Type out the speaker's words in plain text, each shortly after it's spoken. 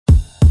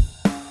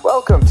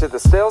Welcome to the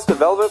Sales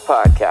Development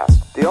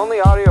Podcast, the only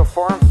audio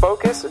forum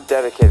focused and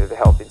dedicated to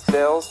helping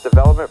sales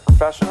development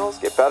professionals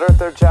get better at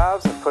their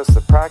jobs and push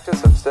the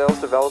practice of sales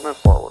development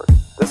forward.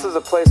 This is a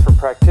place for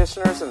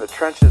practitioners in the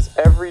trenches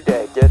every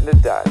day getting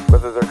it done,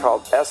 whether they're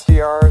called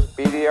SDRs,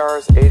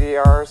 BDRs,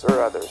 ADRs,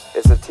 or others.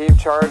 It's a team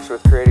charged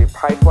with creating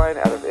pipeline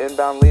out of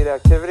inbound lead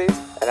activities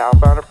and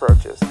outbound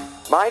approaches.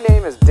 My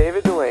name is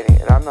David Delaney,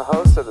 and I'm the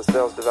host of the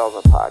Sales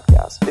Development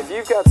Podcast. If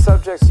you've got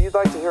subjects you'd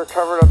like to hear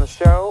covered on the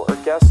show or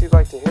guests you'd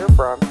like to hear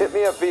from, hit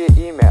me up via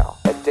email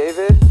at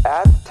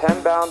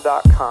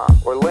david@tenbound.com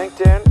or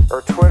LinkedIn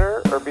or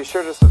Twitter, or be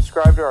sure to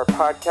subscribe to our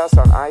podcast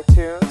on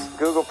iTunes,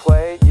 Google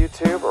Play,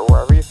 YouTube, or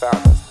wherever you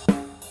found us.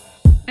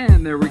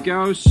 And there we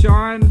go.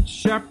 Sean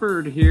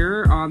Sheppard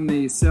here on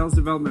the Sales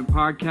Development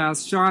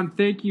Podcast. Sean,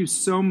 thank you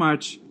so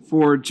much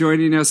for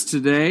joining us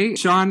today.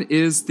 Sean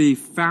is the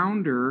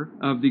founder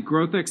of the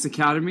GrowthX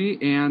Academy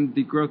and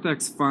the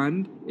GrowthX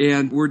Fund,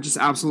 and we're just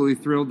absolutely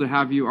thrilled to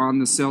have you on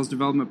the Sales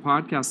Development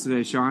Podcast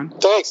today, Sean.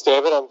 Thanks,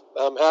 David.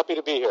 I'm happy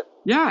to be here.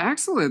 Yeah,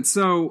 excellent.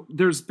 So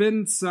there's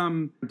been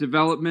some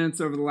developments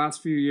over the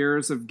last few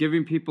years of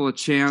giving people a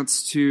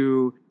chance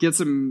to get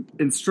some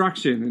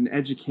instruction and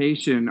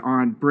education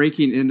on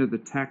breaking into the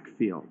tech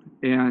field.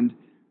 And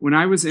when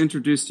I was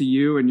introduced to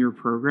you and your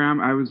program,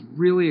 I was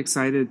really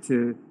excited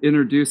to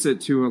introduce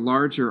it to a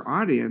larger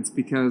audience,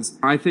 because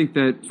I think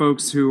that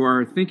folks who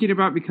are thinking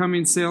about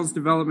becoming sales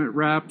development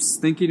reps,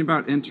 thinking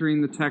about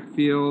entering the tech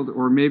field,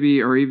 or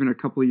maybe are even a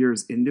couple of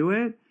years into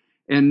it,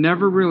 and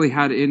never really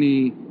had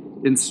any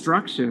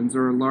instructions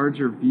or a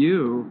larger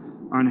view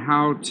on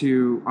how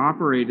to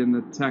operate in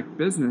the tech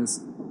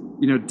business,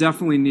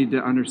 definitely need to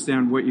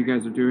understand what you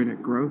guys are doing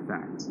at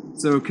GrowthX.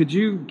 So could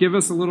you give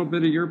us a little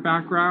bit of your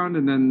background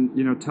and then,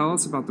 tell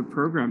us about the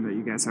program that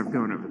you guys have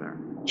going over there?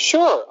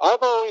 Sure.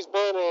 I've always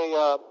been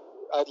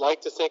I'd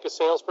like to think a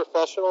sales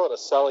professional and a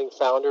selling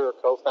founder or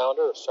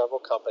co-founder of several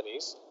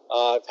companies.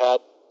 I've had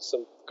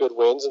some good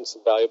wins and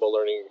some valuable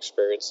learning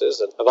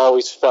experiences, and I've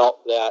always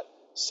felt that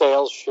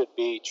sales should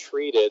be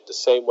treated the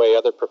same way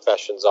other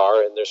professions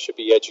are, and there should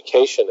be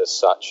education as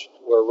such.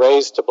 We're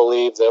raised to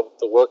believe that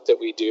the work that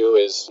we do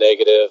is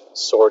negative,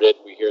 sordid.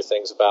 We hear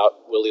things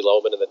about Willie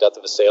Loman and the death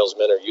of a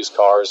salesman, or used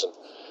cars and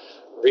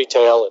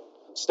retail and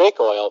snake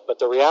oil. But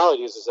the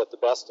reality is that the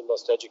best and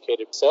most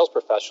educated sales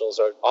professionals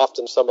are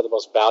often some of the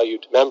most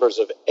valued members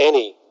of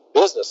any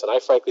business. And I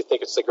frankly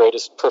think it's the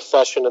greatest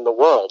profession in the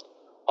world.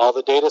 All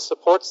the data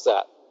supports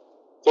that.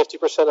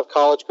 50% of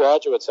college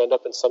graduates end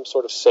up in some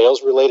sort of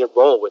sales-related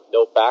role with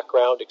no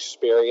background,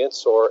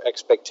 experience, or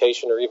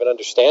expectation, or even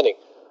understanding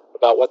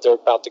about what they're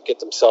about to get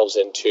themselves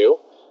into.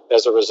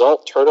 As a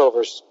result,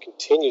 turnovers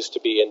continues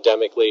to be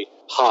endemically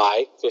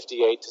high,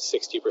 58 to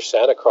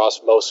 60%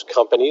 across most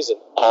companies in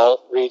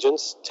all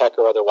regions, tech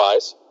or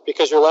otherwise,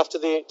 because you're left to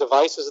the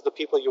devices of the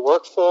people you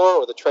work for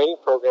or the training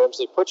programs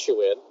they put you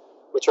in,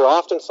 which are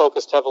often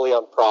focused heavily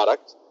on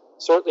product,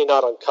 certainly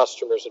not on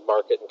customers and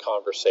market and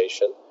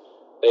conversation.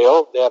 They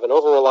have an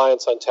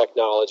over-reliance on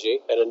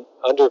technology and an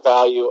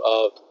undervalue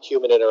of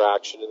human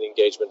interaction and the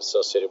engagement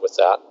associated with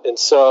that. And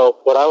so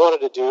what I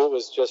wanted to do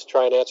was just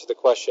try and answer the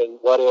question,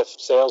 what if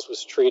sales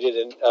was treated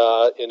in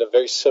a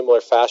very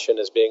similar fashion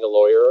as being a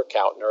lawyer or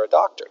accountant or a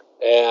doctor?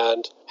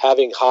 And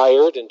having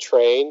hired and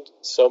trained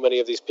so many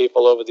of these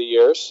people over the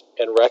years,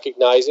 and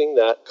recognizing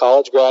that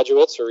college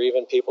graduates or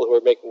even people who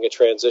are making a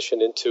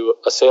transition into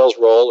a sales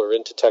role or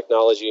into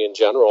technology in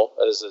general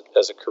as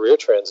a career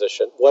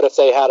transition, what if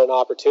they had an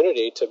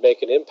opportunity to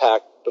make an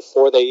impact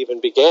before they even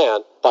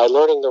began by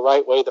learning the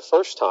right way the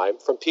first time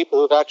from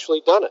people who've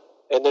actually done it?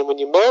 And then when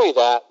you marry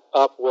that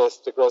up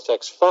with the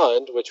GrowthX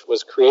Fund, which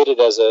was created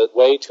as a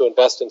way to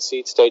invest in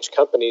seed stage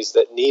companies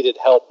that needed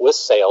help with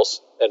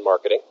sales and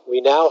marketing, we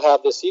now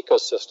have this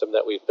ecosystem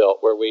that we've built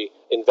where we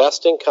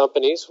invest in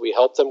companies, we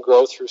help them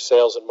grow through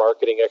sales and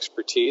marketing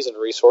expertise and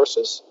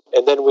resources,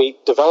 and then we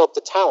develop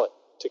the talent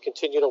to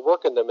continue to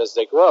work in them as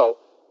they grow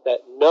that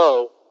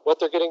know what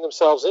they're getting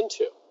themselves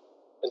into.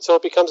 And so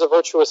it becomes a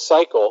virtuous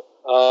cycle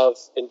of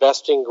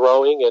investing,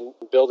 growing, and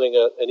building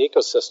an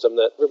ecosystem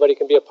that everybody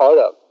can be a part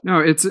of. No,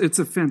 it's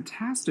a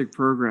fantastic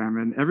program,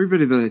 and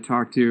everybody that I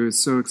talk to is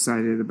so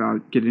excited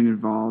about getting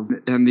involved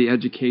and the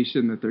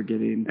education that they're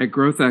getting at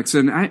GrowthX.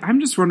 And I'm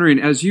just wondering,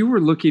 as you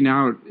were looking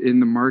out in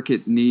the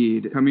market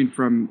need, coming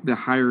from the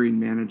hiring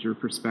manager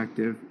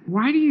perspective,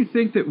 why do you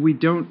think that we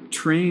don't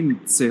train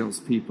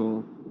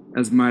salespeople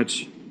as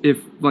much? If,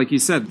 like you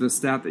said, the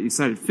stat that you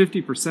cited,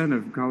 50%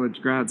 of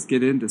college grads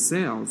get into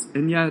sales,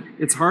 and yet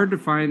it's hard to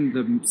find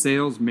the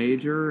sales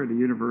major at a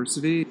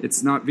university.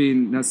 It's not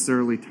being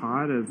necessarily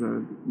taught as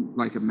a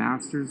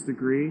master's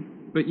degree,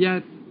 but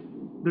yet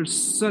there's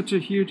such a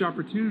huge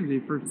opportunity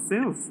for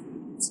sales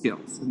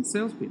skills and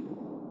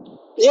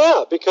salespeople.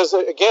 Yeah, because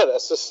again,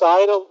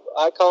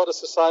 I call it a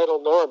societal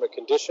norm, a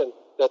condition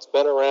that's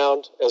been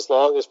around as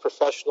long as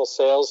professional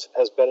sales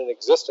has been in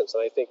existence.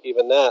 And I think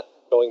even that,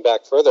 going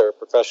back further,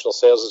 professional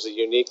sales is a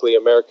uniquely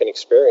American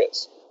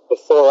experience.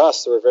 before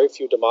us, there were very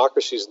few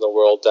democracies in the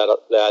world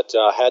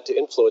that had to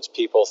influence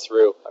people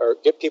through, or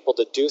get people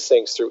to do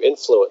things through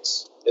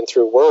influence and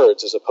through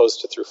words as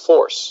opposed to through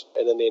force.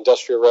 And then the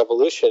Industrial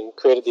Revolution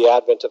created the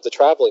advent of the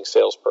traveling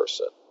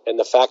salesperson and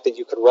the fact that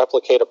you could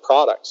replicate a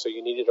product. So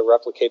you needed to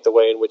replicate the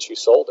way in which you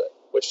sold it,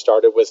 which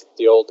started with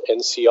the old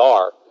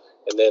NCR.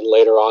 And then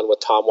later on with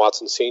Tom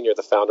Watson Sr.,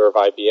 the founder of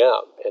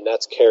IBM. And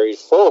that's carried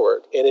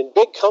forward. And in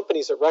big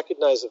companies that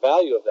recognize the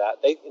value of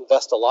that, they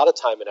invest a lot of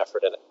time and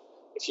effort in it.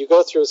 If you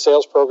go through a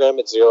sales program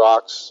at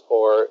Xerox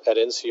or at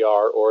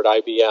NCR or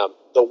at IBM,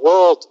 the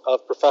world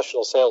of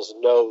professional sales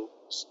knows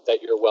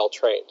that you're well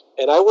trained.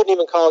 And I wouldn't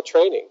even call it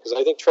training, because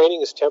I think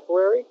training is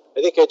temporary.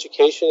 I think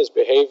education is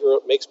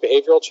makes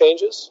behavioral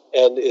changes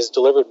and is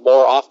delivered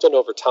more often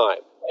over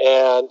time.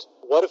 And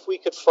what if we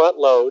could front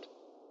load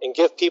and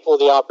give people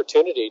the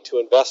opportunity to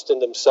invest in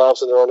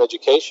themselves and their own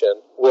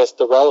education with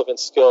the relevant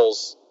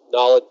skills,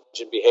 knowledge,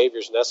 and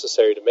behaviors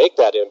necessary to make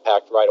that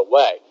impact right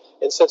away?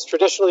 And since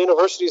traditional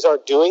universities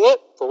aren't doing it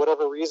for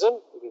whatever reason,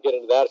 we can get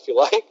into that if you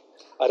like,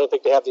 I don't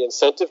think they have the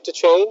incentive to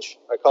change.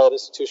 I call it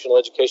institutional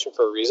education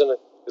for a reason,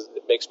 because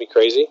it makes me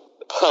crazy.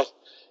 But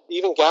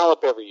even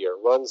Gallup every year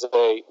runs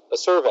a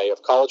survey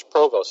of college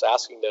provosts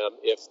asking them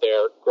if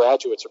their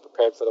graduates are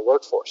prepared for the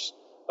workforce.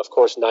 Of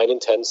course, 9 in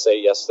 10 say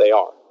yes, they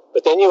are.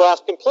 But then you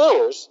ask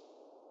employers,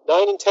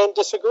 9 in 10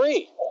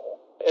 disagree.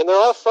 And they're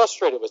all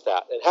frustrated with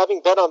that. And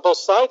having been on both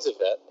sides of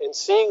it and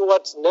seeing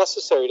what's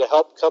necessary to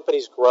help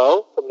companies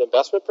grow from an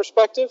investment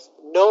perspective,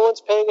 no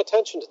one's paying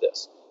attention to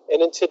this.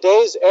 And in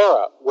today's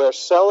era, where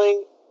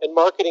selling and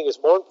marketing is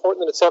more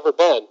important than it's ever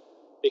been,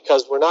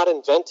 because we're not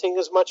inventing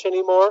as much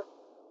anymore,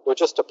 we're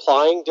just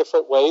applying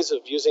different ways of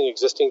using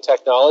existing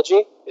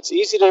technology, it's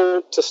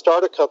easier to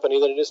start a company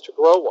than it is to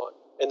grow one.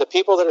 And the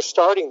people that are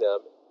starting them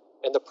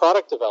and the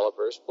product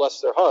developers,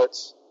 bless their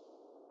hearts,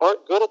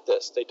 aren't good at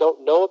this. They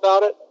don't know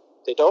about it,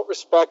 they don't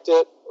respect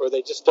it, or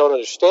they just don't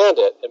understand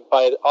it. And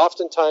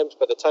oftentimes,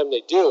 by the time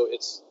they do,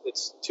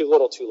 it's too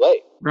little too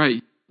late.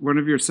 Right. One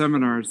of your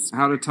seminars,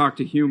 How to Talk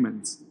to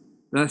Humans.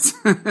 That's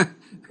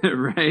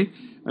right.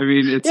 I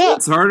mean,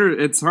 it's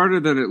harder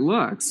than it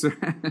looks.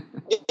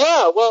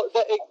 Yeah, well,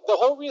 the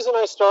whole reason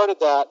I started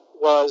that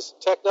was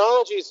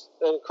technology's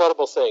an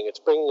incredible thing. It's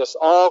bringing us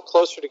all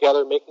closer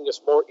together, making us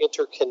more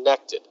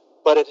interconnected.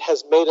 But it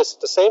has made us,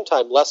 at the same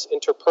time, less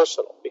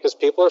interpersonal, because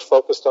people are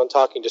focused on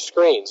talking to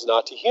screens,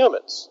 not to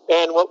humans.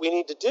 And what we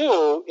need to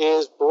do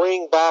is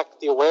bring back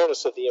the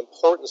awareness of the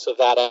importance of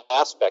that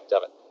aspect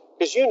of it.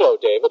 Because you know,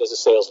 David, as a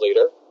sales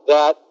leader,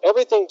 that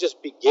everything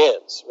just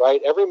begins,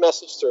 right? Every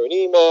message through an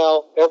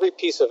email, every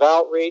piece of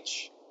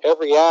outreach,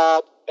 every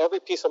ad, every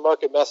piece of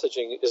market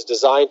messaging is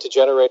designed to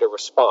generate a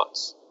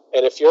response.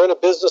 And if you're in a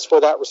business where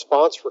that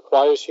response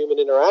requires human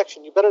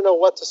interaction, you better know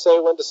what to say,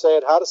 when to say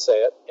it, how to say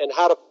it, and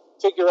how to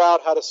figure out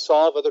how to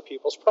solve other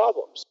people's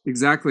problems.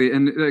 Exactly.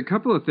 And a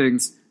couple of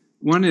things.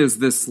 One is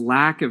this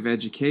lack of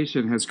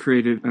education has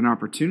created an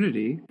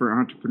opportunity for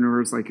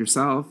entrepreneurs like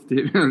yourself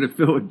to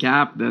fill a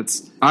gap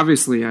that's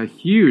obviously a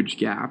huge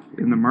gap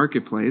in the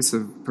marketplace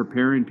of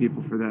preparing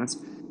people for this.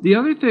 The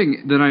other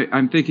thing that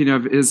I'm thinking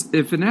of is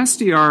if an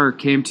SDR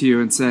came to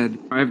you and said,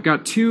 I've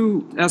got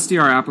two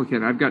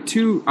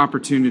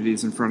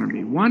opportunities in front of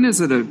me. One is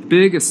at a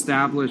big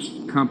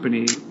established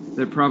company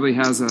that probably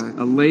has a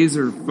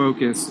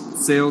laser-focused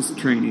sales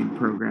training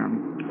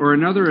program, or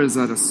another is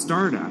at a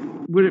startup.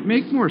 Would it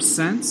make more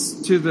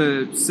sense to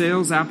the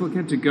sales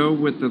applicant to go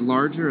with the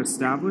larger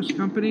established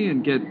company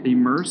and get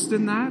immersed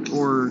in that,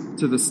 or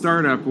to the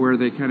startup where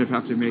they kind of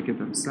have to make it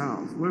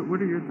themselves?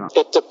 What are your thoughts?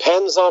 It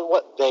depends on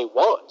what they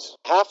want.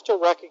 You have to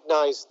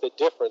recognize the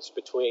difference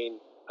between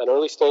an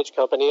early stage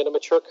company and a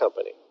mature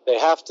company. They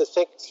have to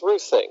think through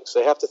things.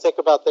 They have to think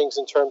about things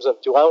in terms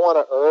of, do I want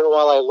to earn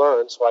while I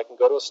learn so I can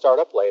go to a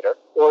startup later?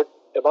 Or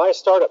am I a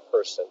startup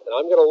person and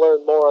I'm going to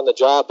learn more on the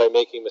job by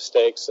making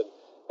mistakes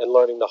and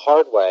learning the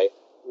hard way?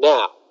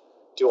 Now,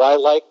 do I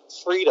like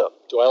freedom?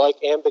 Do I like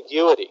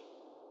ambiguity?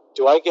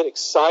 Do I get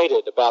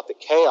excited about the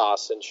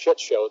chaos and shit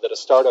show that a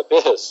startup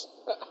is?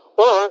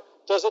 Or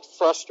does it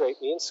frustrate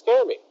me and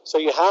scare me? So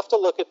you have to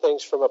look at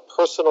things from a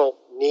personal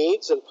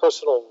needs and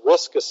personal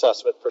risk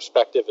assessment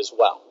perspective as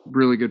well.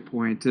 Really good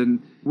point.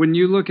 And when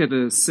you look at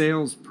the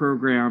sales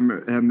program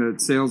and the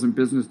sales and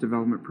business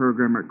development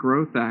program at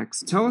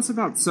GrowthX, tell us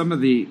about some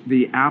of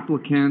the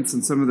applicants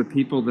and some of the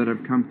people that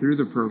have come through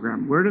the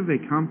program. Where do they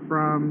come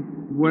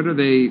from? What are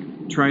they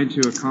trying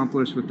to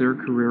accomplish with their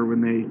career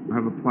when they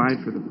have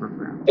applied for the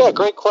program? Yeah,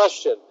 great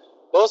question.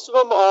 Most of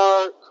them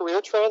are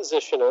career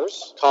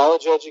transitioners,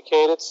 college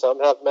educated.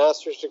 Some have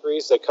master's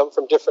degrees. They come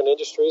from different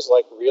industries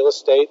like real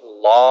estate and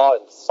law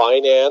and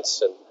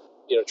finance and,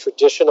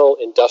 traditional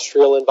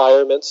industrial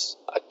environments,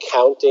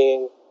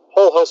 accounting,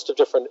 whole host of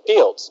different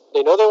fields.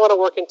 They know they want to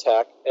work in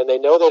tech, and they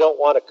know they don't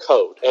want to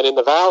code. And in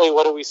the Valley,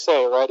 what do we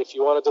say, right? If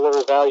you want to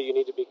deliver value, you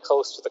need to be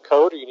close to the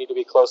code or you need to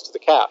be close to the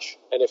cash.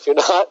 And if you're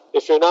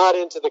not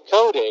into the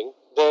coding,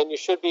 then you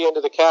should be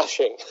into the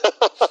caching.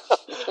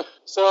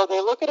 So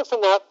they look at it from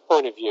that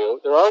point of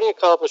view. They're already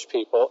accomplished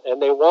people, and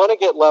they want to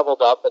get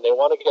leveled up, and they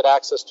want to get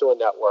access to a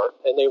network,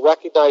 and they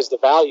recognize the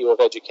value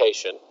of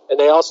education. And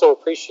they also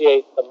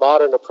appreciate the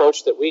modern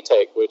approach that we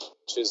take, which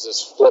is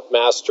this flip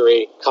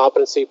mastery,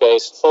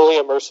 competency-based,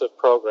 fully immersive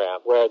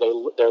program where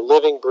they're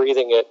living,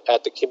 breathing it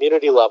at the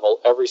community level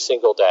every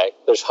single day.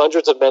 There's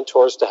hundreds of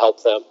mentors to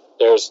help them.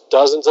 There's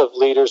dozens of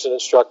leaders and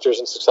instructors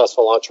and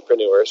successful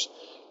entrepreneurs.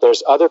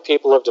 There's other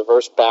people of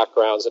diverse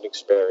backgrounds and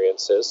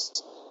experiences.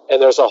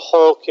 And there's a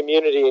whole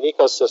community and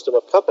ecosystem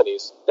of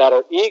companies that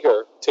are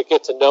eager to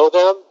get to know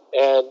them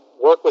and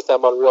work with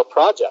them on real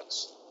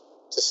projects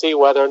to see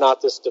whether or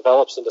not this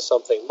develops into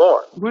something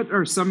more. What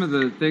are some of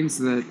the things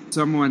that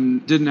someone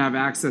didn't have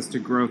access to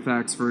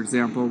GrowthX, for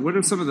example? What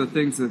are some of the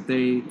things that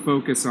they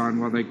focus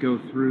on while they go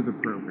through the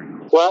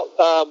program? Well,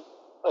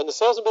 on the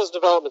sales and business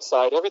development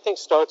side, everything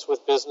starts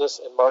with business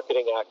and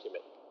marketing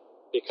acumen,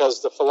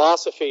 because the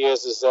philosophy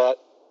is that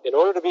in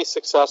order to be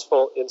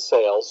successful in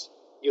sales,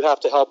 you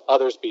have to help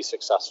others be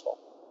successful.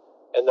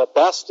 And the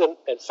best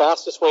and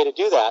fastest way to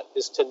do that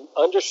is to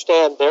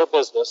understand their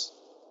business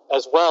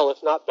as well, if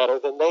not better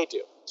than they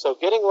do. So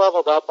getting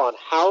leveled up on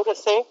how to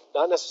think,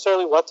 not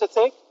necessarily what to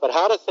think, but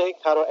how to think,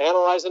 how to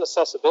analyze and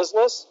assess a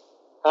business,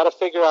 how to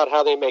figure out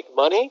how they make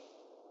money,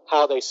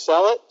 how they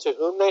sell it, to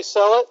whom they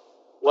sell it,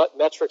 what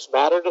metrics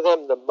matter to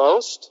them the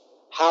most,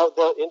 how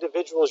the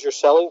individuals you're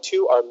selling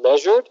to are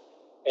measured,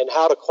 and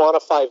how to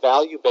quantify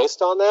value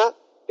based on that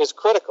is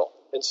critical.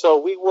 And so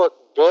we work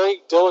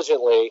very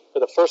diligently for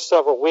the first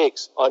several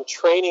weeks on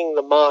training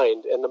the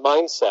mind and the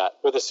mindset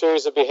with a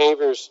series of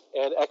behaviors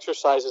and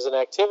exercises and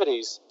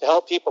activities to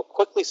help people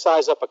quickly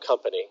size up a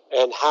company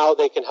and how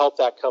they can help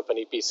that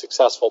company be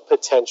successful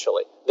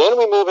potentially. Then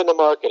we move into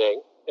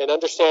marketing and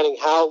understanding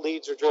how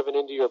leads are driven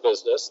into your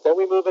business. Then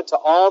we move into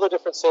all the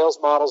different sales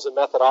models and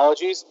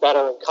methodologies that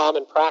are in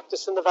common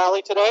practice in the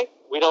Valley today.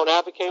 We don't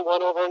advocate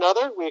one over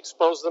another. We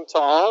expose them to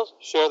all,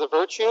 share the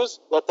virtues,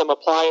 let them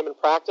apply them and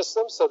practice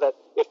them so that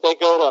if they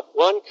go to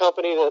one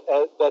company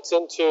that's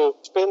into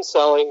spin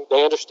selling,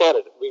 they understand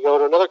it. We go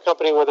to another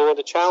company where they're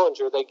into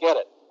Challenger, they get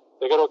it.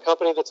 They go to a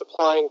company that's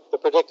applying the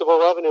predictable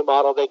revenue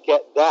model, they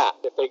get that.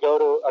 If they go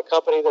to a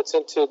company that's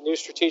into new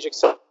strategic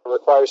selling,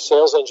 requires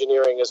sales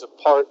engineering as a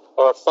part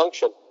or a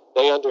function,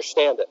 they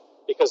understand it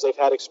because they've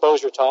had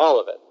exposure to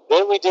all of it.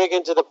 Then we dig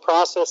into the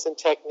process and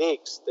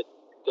techniques,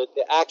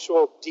 the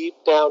actual deep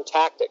down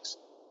tactics.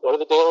 What are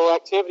the daily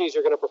activities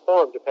you're going to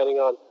perform depending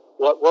on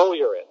what role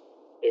you're in?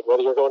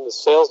 Whether you're going to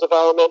sales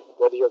development,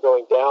 whether you're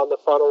going down the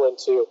funnel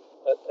into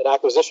an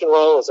acquisition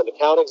role as an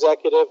account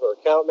executive or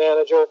account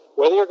manager,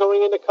 whether you're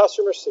going into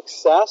customer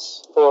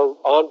success for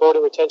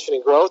onboarding, retention,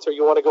 and growth, or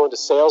you want to go into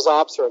sales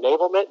ops or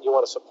enablement, you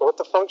want to support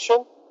the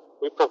function,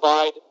 we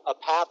provide a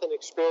path and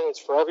experience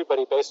for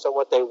everybody based on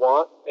what they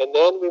want. And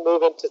then we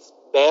move into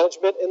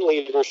management and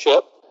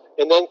leadership,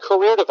 and then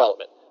career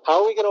development.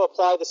 How are we going to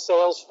apply the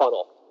sales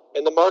funnel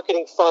and the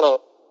marketing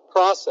funnel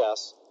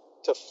process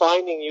to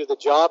finding you the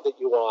job that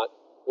you want,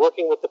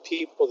 working with the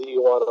people that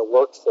you want to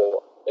work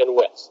for and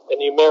with?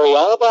 And you marry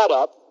all of that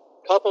up,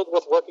 coupled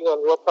with working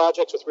on real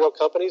projects with real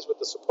companies with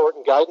the support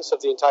and guidance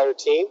of the entire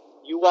team.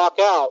 You walk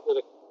out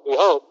with, we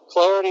hope,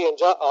 clarity and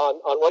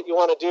on what you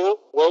want to do,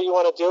 where you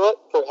want to do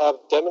it, have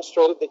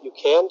demonstrated that you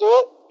can do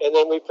it, and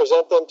then we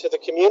present them to the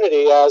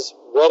community as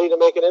ready to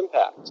make an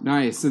impact.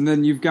 Nice. And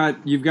then you've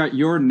got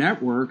your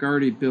network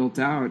already built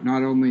out,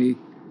 not only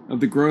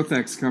of the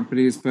GrowthX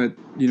companies, but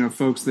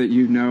folks that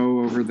you know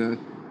over the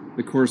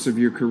course of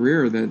your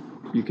career that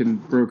you can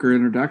broker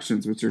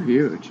introductions, which are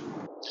huge.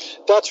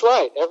 That's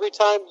right. Every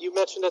time you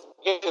mentioned at the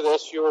beginning of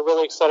this, you were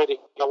really excited to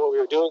hear what we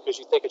were doing because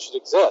you think it should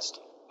exist.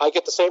 I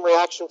get the same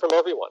reaction from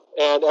everyone.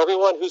 And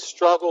everyone who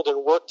struggled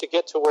and worked to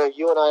get to where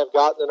you and I have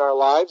gotten in our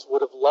lives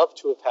would have loved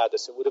to have had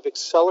this. It would have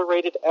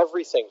accelerated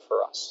everything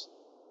for us.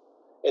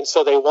 And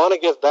so they want to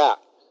give back.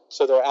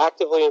 So they're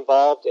actively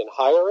involved in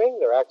hiring.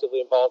 They're actively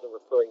involved in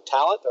referring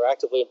talent. They're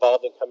actively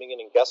involved in coming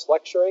in and guest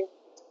lecturing.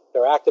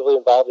 They're actively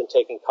involved in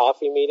taking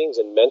coffee meetings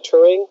and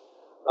mentoring.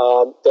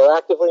 They're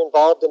actively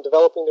involved in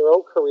developing their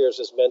own careers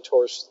as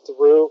mentors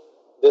through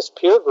this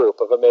peer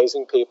group of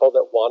amazing people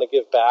that want to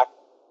give back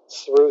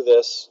through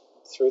this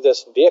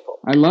vehicle.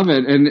 I love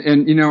it.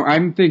 And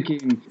I'm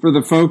thinking for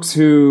the folks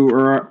who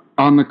are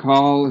on the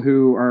call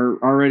who are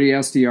already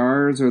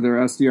SDRs or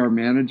they're SDR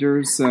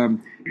managers,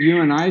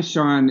 you and I,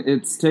 Sean,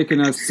 it's taken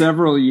us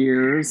several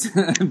years,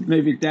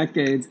 maybe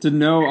decades, to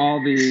know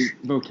all the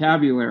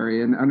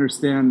vocabulary and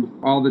understand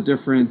all the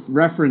different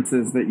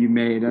references that you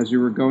made as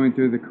you were going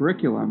through the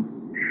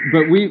curriculum.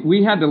 But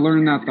we had to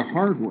learn that the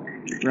hard way,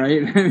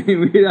 right? I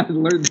mean, we had to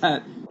learn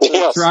that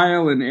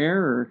trial and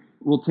error.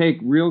 We'll take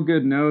real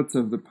good notes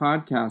of the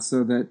podcast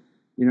so that,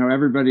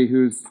 everybody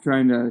who's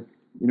trying to,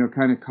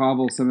 kind of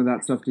cobble some of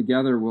that stuff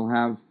together will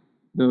have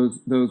those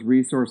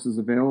resources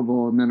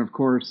available. And then, of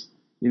course,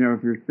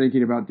 if you're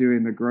thinking about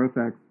doing the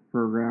GrowthX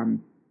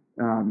program,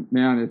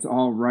 man, it's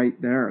all right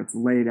there. It's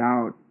laid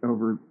out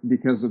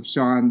because of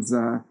Sean's,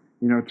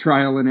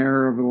 trial and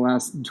error over the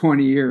last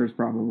 20 years,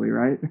 probably,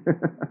 right?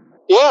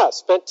 Yeah,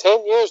 spent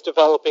 10 years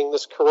developing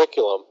this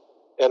curriculum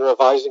and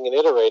revising and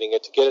iterating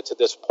it to get it to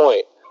this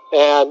point.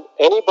 And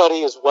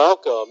anybody is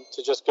welcome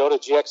to just go to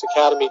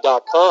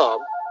gxacademy.com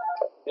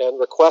and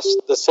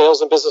request the sales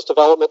and business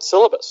development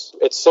syllabus.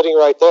 It's sitting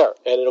right there,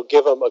 and it'll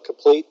give them a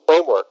complete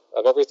framework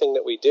of everything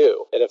that we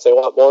do. And if they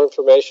want more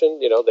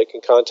information, they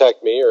can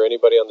contact me or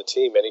anybody on the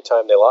team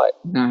anytime they like.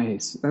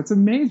 Nice. That's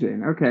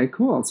amazing. Okay,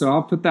 cool. So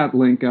I'll put that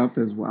link up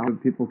as well.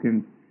 People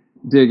can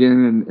dig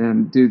in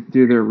and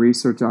do their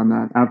research on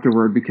that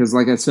afterward, because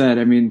like I said,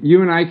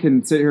 you and I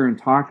can sit here and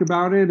talk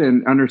about it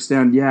and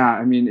understand,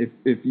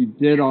 if you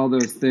did all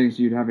those things,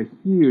 you'd have a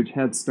huge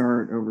head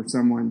start over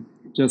someone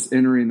just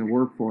entering the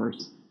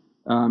workforce.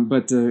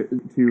 But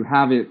to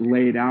have it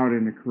laid out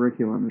in a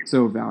curriculum is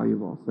so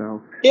valuable.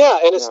 So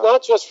and it's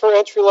not just for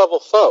entry-level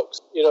folks.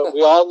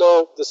 We all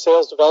know the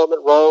sales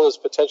development role is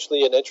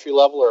potentially an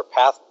entry-level or a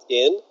path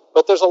in,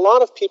 but there's a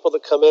lot of people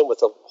that come in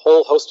with a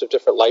whole host of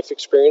different life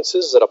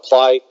experiences that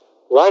apply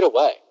right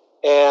away.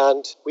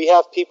 And we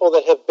have people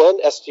that have been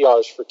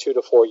SDRs for 2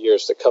 to 4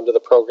 years that come to the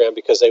program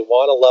because they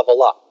want to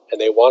level up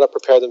and they want to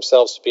prepare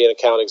themselves to be an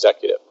account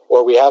executive.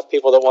 Or we have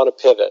people that want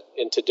to pivot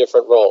into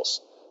different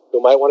roles,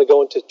 who might want to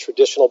go into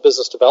traditional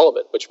business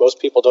development, which most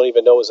people don't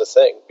even know is a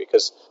thing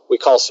because we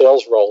call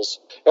sales roles.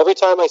 Every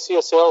time I see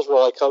a sales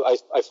role,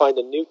 I find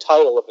a new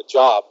title of a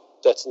job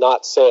that's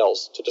not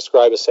sales to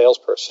describe a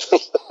salesperson.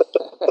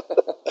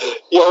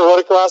 You ever run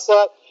across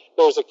that?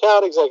 There's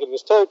account executive,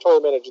 there's territory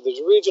manager,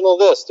 there's regional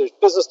this, there's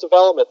business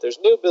development, there's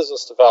new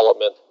business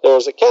development,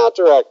 there's account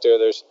director,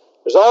 there's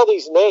all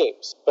these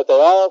names, but they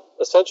all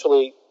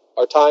essentially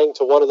are tying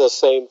to one of those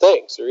same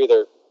things. You're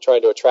either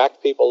trying to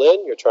attract people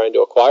in, you're trying to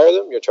acquire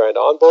them, you're trying to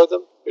onboard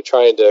them, you're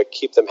trying to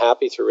keep them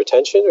happy through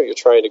retention, or you're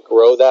trying to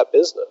grow that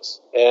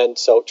business. And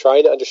so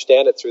trying to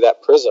understand it through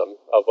that prism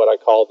of what I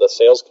call the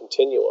sales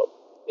continuum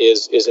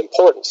is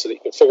important so that you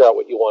can figure out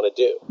what you want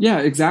to do. Yeah,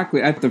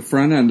 exactly. At the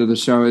front end of the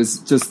show is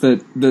just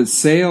that the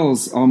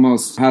sales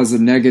almost has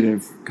a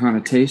negative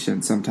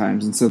connotation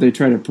sometimes. And so they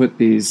try to put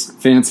these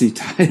fancy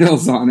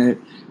titles on it.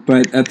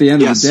 But at the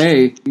end of the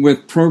day,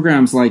 with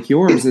programs like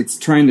yours, it's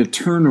trying to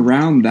turn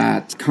around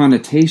that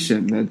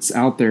connotation that's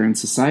out there in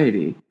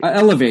society,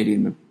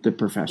 elevating the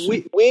profession.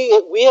 We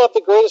have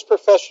the greatest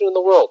profession in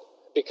the world.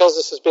 Because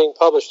this is being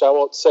published, I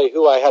won't say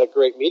who I had a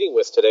great meeting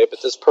with today, but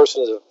this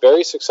person is a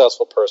very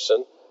successful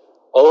person,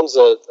 owns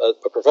a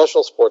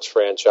professional sports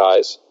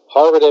franchise,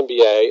 Harvard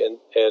MBA, and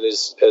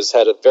has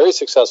had a very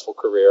successful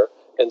career,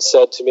 and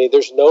said to me,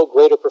 there's no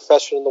greater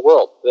profession in the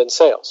world than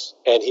sales.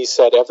 And he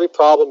said every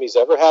problem he's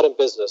ever had in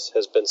business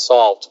has been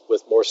solved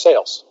with more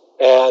sales.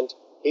 And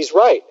he's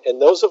right.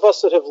 And those of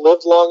us that have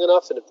lived long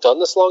enough and have done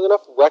this long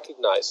enough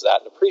recognize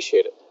that and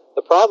appreciate it.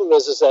 The problem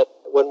is that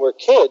when we're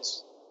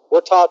kids, we're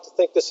taught to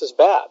think this is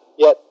bad.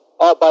 Yet,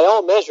 by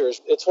all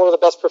measures, it's one of the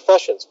best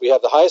professions. We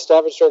have the highest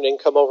average earned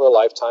income over a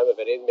lifetime of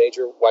any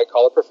major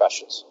white-collar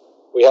professions.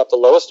 We have the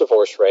lowest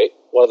divorce rate,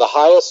 one of the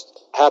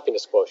highest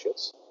happiness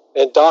quotients,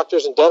 and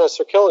doctors and dentists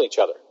are killing each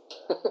other.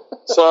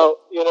 So,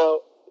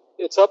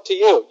 it's up to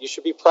you. You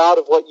should be proud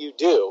of what you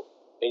do,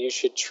 and you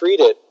should treat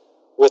it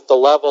with the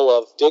level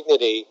of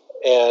dignity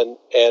and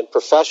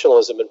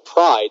professionalism and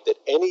pride that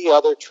any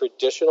other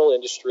traditional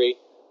industry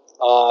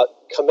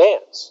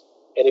commands.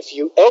 And if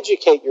you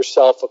educate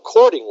yourself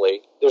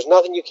accordingly, there's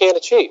nothing you can't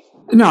achieve.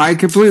 No, I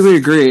completely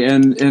agree.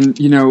 And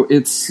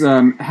it's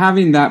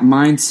having that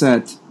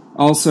mindset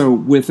also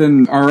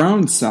within our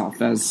own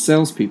self as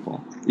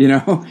salespeople,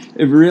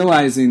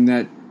 realizing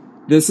that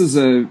this is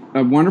a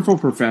wonderful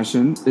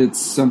profession. It's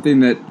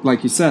something that,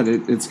 like you said,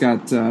 it's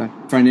got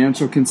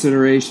financial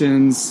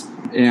considerations,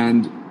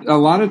 and a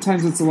lot of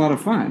times it's a lot of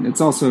fun.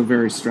 It's also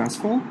very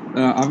stressful,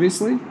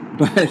 obviously,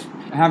 but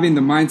having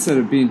the mindset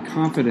of being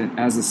confident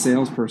as a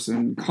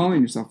salesperson,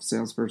 calling yourself a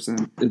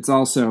salesperson, it's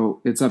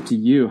up to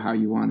you how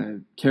you want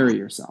to carry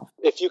yourself.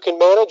 If you can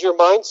manage your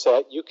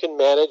mindset, you can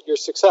manage your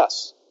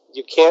success.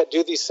 You can't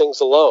do these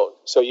things alone.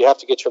 So you have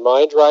to get your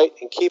mind right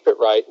and keep it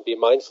right and be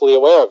mindfully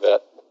aware of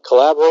it,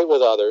 collaborate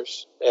with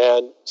others,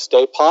 and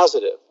stay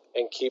positive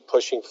and keep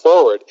pushing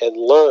forward and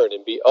learn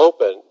and be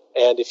open.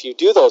 And if you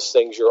do those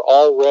things, you're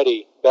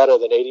already better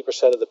than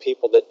 80% of the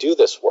people that do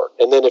this work.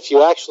 And then if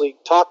you actually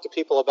talk to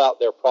people about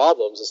their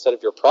problems instead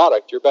of your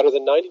product, you're better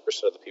than 90%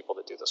 of the people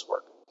that do this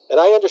work. And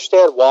I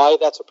understand why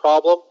that's a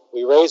problem.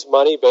 We raise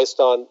money based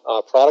on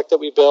a product that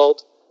we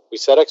build. We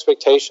set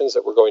expectations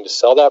that we're going to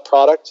sell that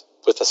product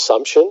with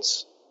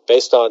assumptions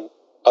based on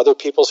other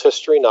people's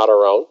history, not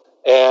our own.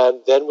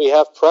 And then we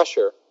have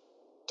pressure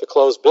to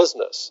close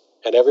business.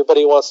 And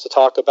everybody wants to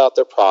talk about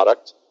their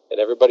product, and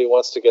everybody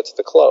wants to get to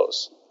the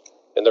close.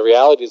 And the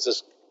reality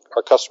is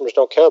our customers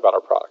don't care about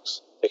our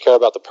products. They care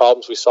about the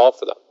problems we solve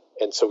for them.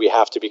 And so we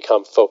have to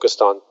become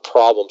focused on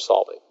problem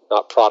solving,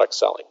 not product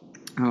selling.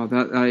 Oh,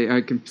 that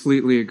I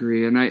completely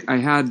agree. And I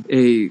had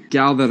a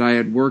gal that I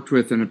had worked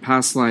with in a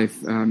past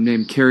life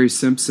named Carrie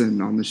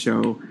Simpson on the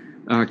show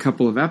a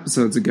couple of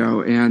episodes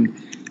ago.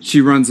 And she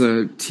runs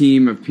a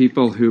team of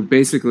people who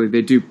basically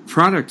they do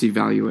product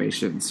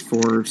evaluations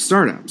for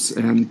startups.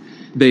 And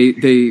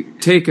they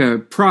take a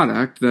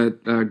product that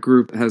a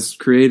group has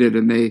created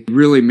and they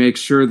really make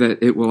sure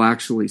that it will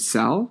actually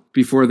sell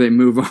before they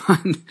move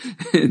on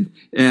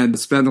and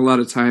spend a lot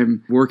of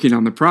time working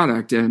on the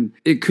product. And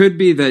it could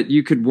be that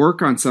you could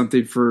work on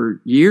something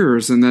for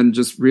years and then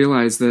just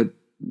realize that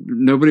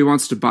nobody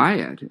wants to buy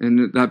it.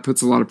 And that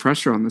puts a lot of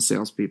pressure on the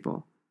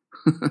salespeople.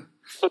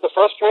 So the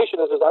frustration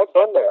is I've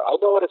been there. I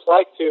know what it's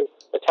like to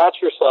attach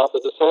yourself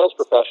as a sales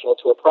professional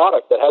to a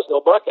product that has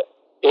no market.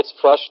 It's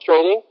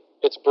frustrating,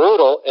 it's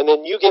brutal, and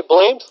then you get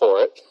blamed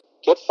for it,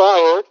 get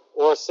fired,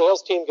 or a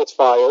sales team gets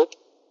fired,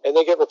 and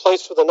they get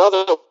replaced with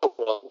another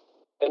one,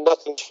 and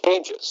nothing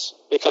changes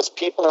because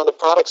people on the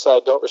product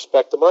side don't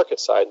respect the market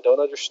side and don't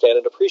understand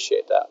and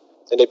appreciate that.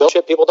 And they build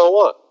shit people don't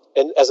want.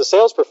 And as a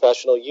sales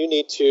professional, you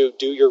need to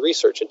do your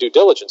research and due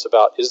diligence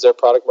about, is there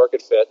product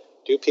market fit?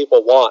 Do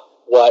people want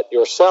what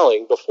you're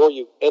selling before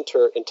you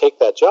enter and take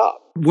that job?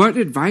 What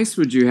advice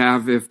would you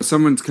have if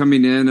someone's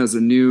coming in as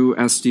a new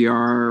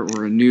SDR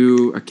or a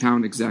new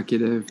account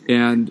executive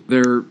and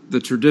they're the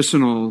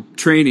traditional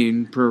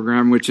training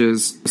program, which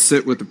is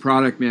sit with the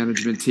product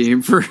management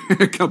team for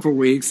a couple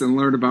weeks and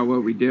learn about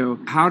what we do?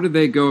 How do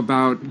they go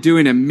about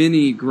doing a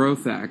mini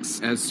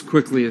GrowthX as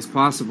quickly as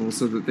possible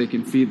so that they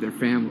can feed their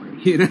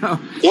family?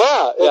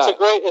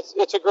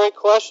 It's a great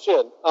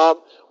question.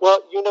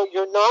 Well,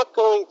 you're not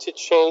going to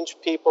change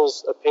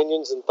people's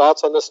opinions and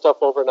thoughts on this stuff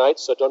overnight,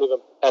 so don't even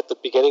at the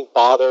beginning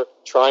bother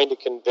trying to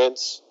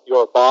convince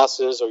your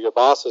bosses or your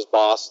boss's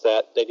boss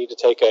that they need to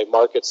take a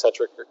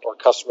market-centric or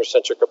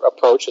customer-centric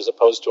approach as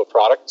opposed to a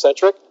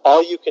product-centric.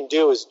 All you can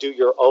do is do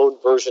your own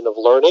version of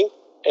learning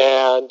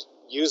and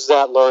use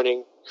that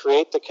learning,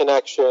 create the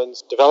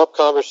connections, develop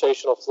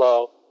conversational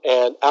flow,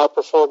 and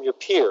outperform your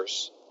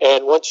peers.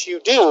 And once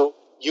you do,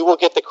 you will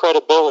get the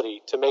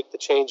credibility to make the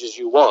changes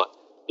you want,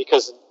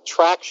 because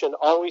traction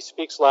always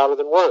speaks louder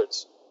than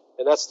words.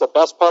 And that's the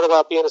best part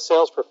about being a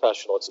sales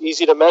professional. It's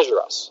easy to measure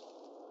us.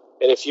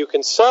 And if you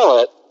can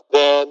sell it,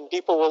 then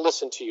people will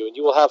listen to you and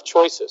you will have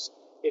choices.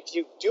 If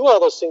you do all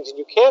those things and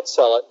you can't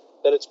sell it,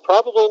 then it's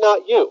probably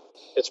not you.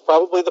 It's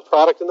probably the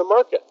product in the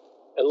market.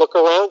 And look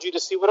around you to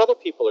see what other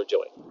people are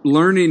doing.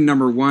 Learning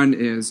number one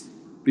is,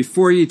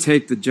 before you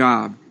take the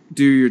job,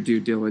 do your due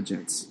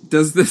diligence.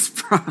 Does this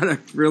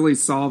product really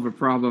solve a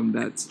problem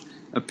that's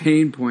a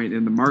pain point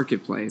in the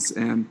marketplace?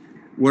 And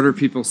what are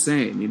people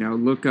saying?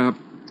 Look up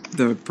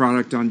the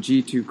product on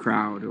G2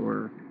 Crowd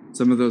or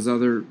some of those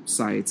other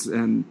sites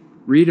and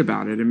read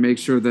about it and make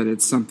sure that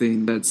it's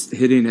something that's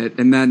hitting it.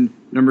 And then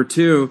number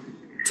two,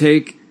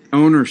 take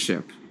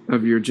ownership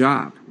of your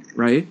job,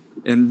 right?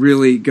 And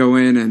really go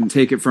in and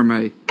take it from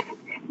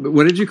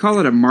what did you call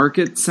it? A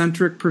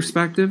market-centric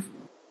perspective?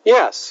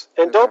 Yes.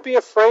 And don't be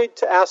afraid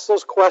to ask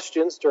those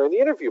questions during the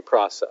interview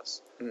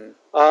process.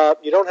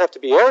 You don't have to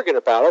be arrogant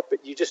about it,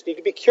 but you just need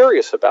to be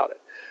curious about it.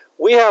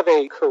 We have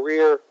a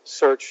career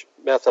search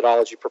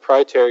methodology,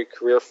 proprietary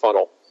career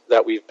funnel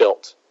that we've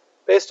built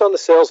based on the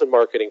sales and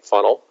marketing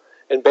funnel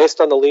and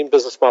based on the Lean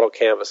Business Model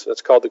Canvas, and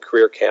it's called the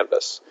Career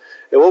Canvas.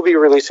 And we'll be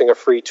releasing a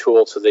free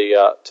tool to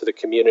the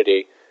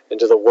community and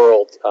to the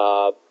world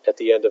at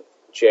the end of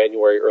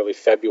January, early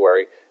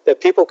February, that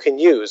people can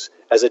use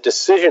as a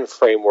decision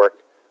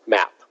framework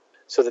map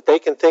so that they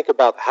can think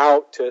about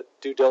how to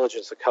due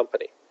diligence a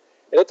company.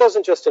 And it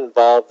doesn't just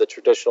involve the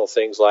traditional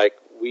things like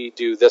we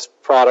do this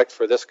product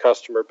for this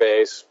customer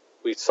base,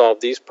 we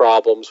solve these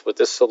problems with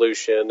this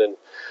solution, and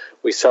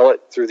we sell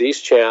it through these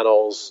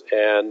channels,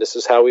 and this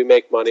is how we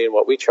make money and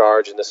what we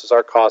charge, and this is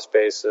our cost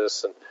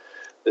basis, and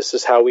this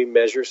is how we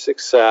measure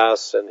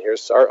success, and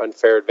here's our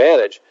unfair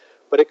advantage.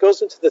 But it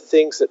goes into the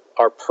things that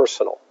are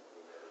personal.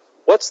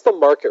 What's the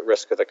market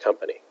risk of the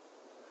company?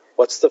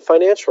 What's the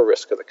financial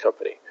risk of the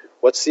company?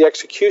 What's the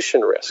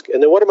execution risk?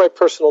 And then what are my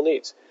personal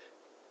needs?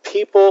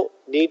 People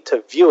need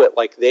to view it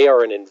like they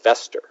are an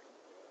investor,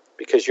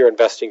 because you're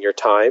investing your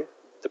time,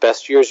 the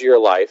best years of your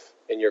life,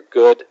 and your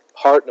good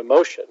heart and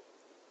emotion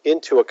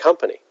into a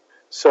company.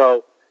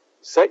 So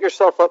set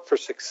yourself up for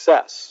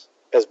success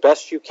as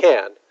best you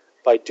can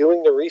by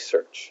doing the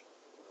research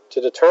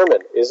to determine,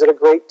 is it a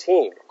great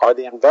team? Are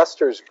the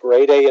investors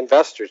grade A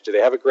investors? Do they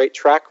have a great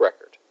track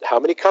record? How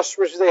many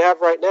customers do they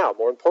have right now?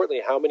 More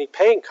importantly, how many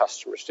paying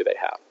customers do they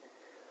have?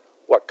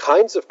 What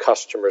kinds of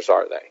customers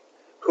are they?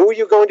 Who are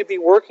you going to be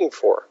working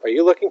for? Are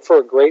you looking for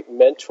a great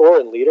mentor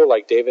and leader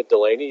like David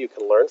Delaney you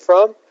can learn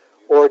from?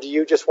 Or do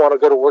you just want to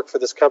go to work for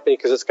this company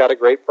because it's got a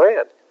great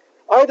brand?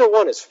 Either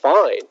one is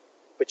fine,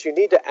 but you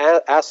need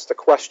to ask the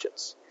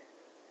questions.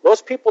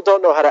 Most people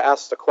don't know how to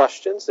ask the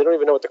questions. They don't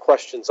even know what the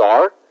questions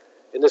are.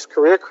 And this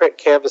Career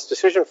Canvas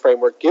decision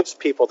framework gives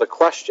people the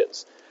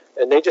questions,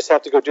 and they just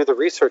have to go do the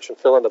research and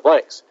fill in the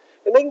blanks.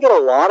 And they can get a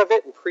lot of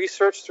it in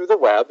pre-search through the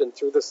web and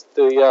through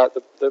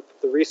the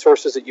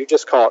resources that you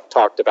just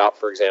talked about,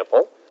 for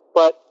example.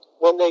 But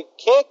when they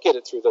can't get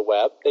it through the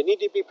web, they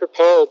need to be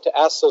prepared to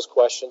ask those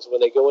questions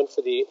when they go in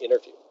for the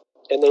interview.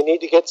 And they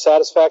need to get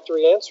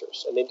satisfactory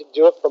answers. And they need to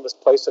do it from a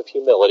place of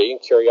humility and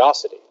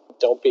curiosity.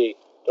 Don't be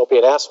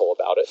an asshole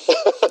about it.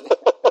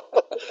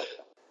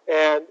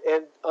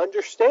 and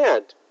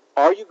understand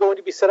are you going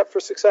to be set up for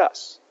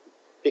success?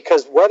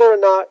 Because whether or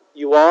not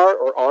you are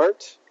or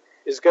aren't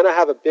is going to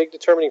have a big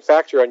determining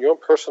factor on your own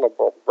personal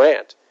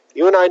brand.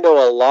 You and I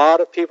know a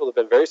lot of people that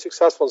have been very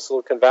successful in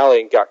Silicon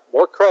Valley and got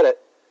more credit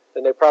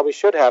than they probably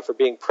should have for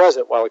being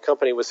present while a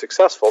company was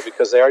successful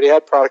because they already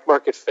had product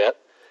market fit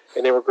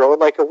and they were growing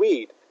like a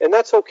weed. And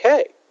that's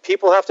okay.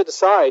 People have to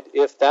decide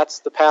if that's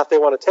the path they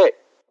want to take.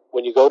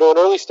 When you go to an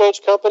early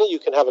stage company, you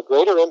can have a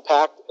greater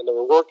impact and the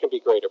reward can be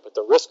greater, but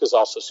the risk is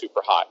also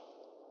super high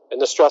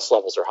and the stress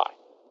levels are high.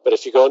 But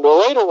if you go into a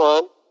later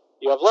one,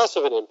 you have less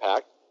of an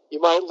impact.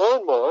 You might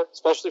learn more,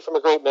 especially from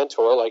a great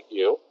mentor like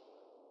you,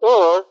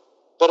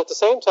 but at the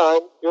same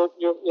time, your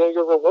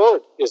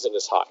reward isn't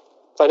as high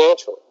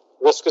financially.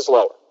 Risk is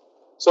lower.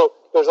 So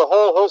there's a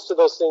whole host of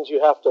those things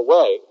you have to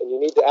weigh, and you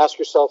need to ask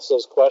yourself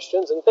those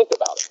questions and think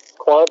about it,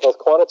 both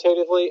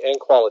quantitatively and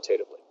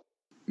qualitatively.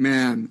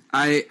 Man,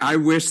 I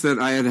wish that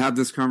I had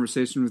this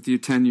conversation with you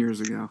 10 years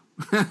ago.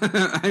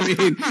 I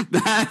mean,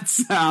 that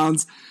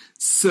sounds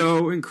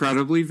so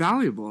incredibly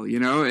valuable,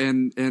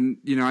 and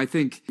I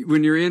think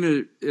when you're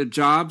in a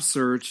job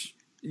search,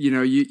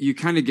 you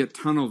kind of get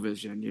tunnel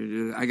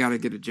vision. I got to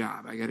get a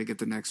job. I got to get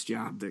the next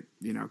job that,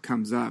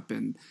 comes up.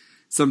 And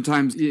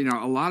sometimes,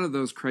 a lot of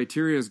those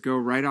criteria go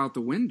right out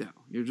the window.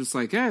 You're just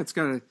like, hey, it's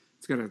got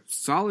a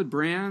solid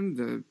brand.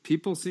 The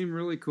people seem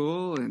really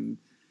cool and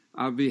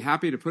I'll be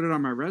happy to put it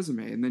on my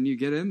resume. And then you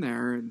get in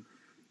there and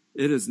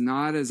it is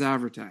not as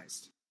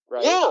advertised.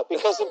 Right? Yeah,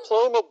 because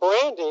employment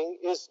branding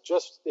is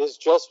just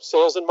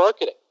sales and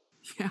marketing.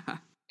 Yeah.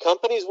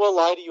 Companies will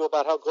lie to you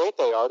about how great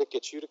they are to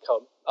get you to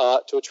come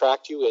to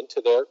attract you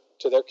into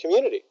their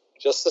community.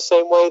 Just the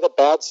same way that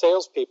bad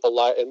salespeople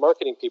lie and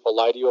marketing people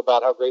lie to you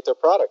about how great their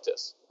product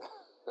is.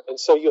 And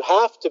so you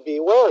have to be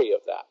wary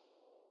of that.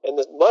 And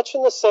much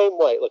in the same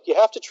way, look, you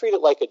have to treat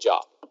it like a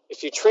job.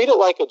 If you treat it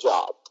like a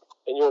job,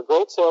 and you're a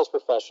great sales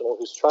professional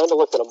who's trying to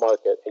look at a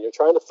market, and you're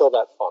trying to fill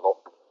that funnel,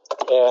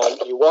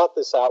 and you want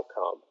this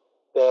outcome,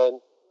 then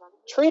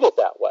treat it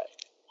that way.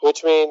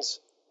 Which means,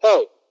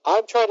 hey,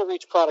 I'm trying to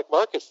reach product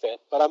market fit,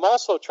 but I'm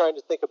also trying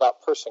to think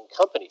about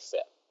person-company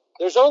fit.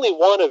 There's only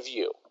one of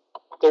you.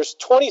 There's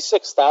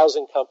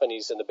 26,000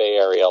 companies in the Bay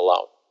Area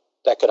alone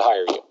that could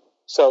hire you.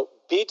 So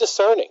be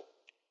discerning.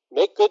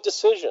 Make good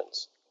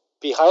decisions.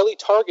 Be highly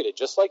targeted,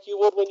 just like you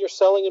would when you're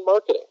selling and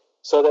marketing,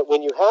 so that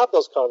when you have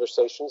those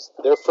conversations,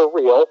 they're for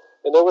real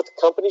and they're with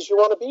the companies you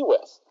want to be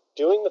with,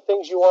 doing the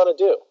things you want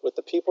to do with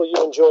the people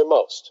you enjoy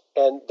most.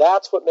 And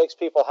that's what makes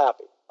people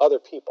happy, other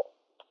people,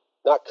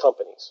 not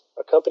companies.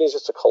 A company is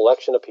just a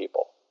collection of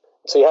people.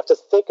 So you have to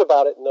think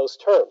about it in those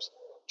terms.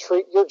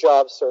 Treat your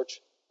job search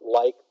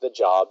like the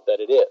job that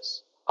it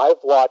is. I've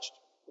watched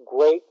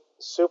great,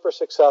 super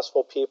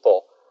successful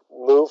people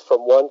move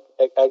from one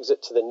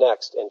exit to the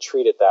next and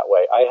treat it that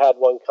way. I had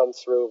one come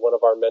through, one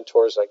of our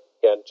mentors,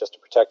 again, just to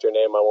protect her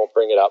name, I won't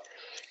bring it up,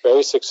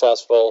 very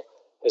successful,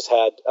 has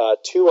had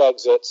 2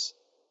 exits,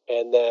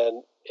 and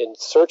then in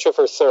search of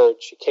her third,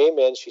 she came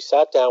in, she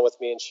sat down with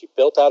me, and she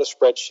built out a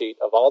spreadsheet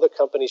of all the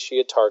companies she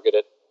had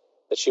targeted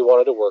that she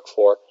wanted to work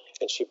for,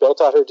 and she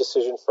built out her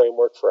decision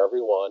framework for every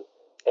one,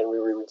 and we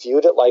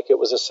reviewed it like it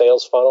was a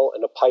sales funnel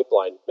and a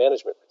pipeline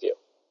management review,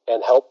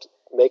 and helped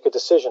make a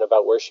decision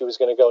about where she was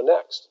going to go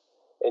next.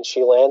 And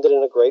she landed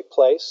in a great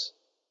place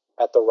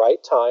at the right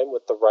time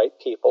with the right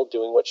people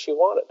doing what she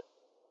wanted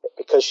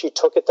because she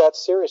took it that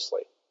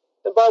seriously.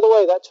 And by the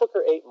way, that took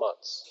her 8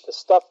 months. This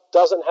stuff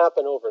doesn't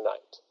happen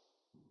overnight.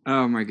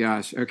 Oh my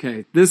gosh.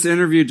 Okay. This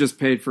interview just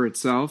paid for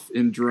itself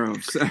in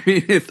droves. I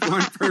mean, if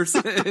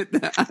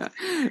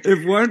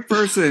one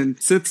person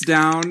sits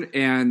down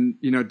and,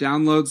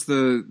 downloads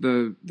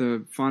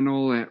the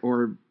funnel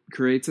or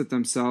creates it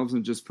themselves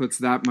and just puts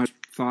that much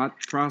thought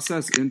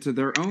process into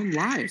their own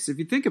lives. If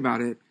you think about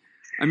it,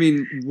 I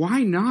mean,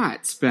 why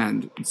not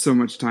spend so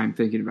much time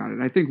thinking about it?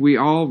 I think we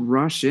all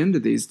rush into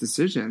these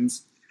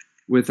decisions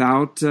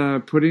without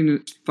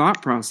putting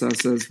thought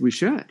process as we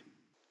should.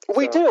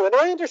 We do, and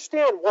I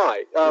understand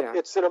why.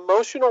 It's an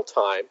emotional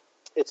time.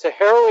 It's a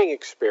harrowing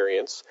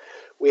experience.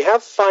 We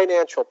have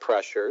financial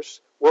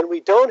pressures. When we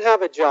don't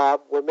have a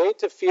job, we're made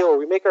to feel, or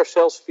we make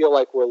ourselves feel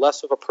like we're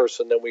less of a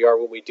person than we are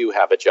when we do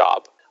have a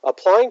job.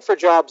 Applying for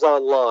jobs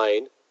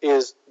online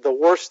is the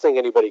worst thing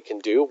anybody can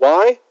do.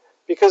 Why?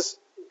 Because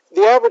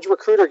the average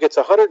recruiter gets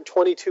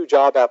 122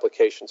 job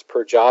applications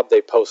per job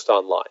they post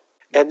online.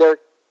 And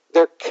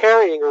they're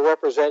carrying or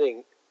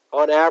representing,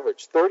 on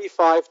average,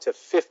 35 to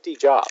 50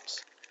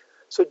 jobs.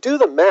 So do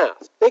the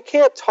math. They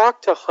can't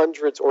talk to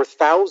hundreds or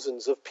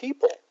thousands of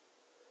people.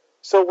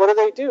 So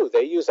what do?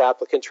 They use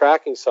applicant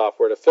tracking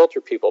software to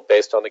filter people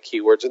based on the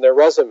keywords in their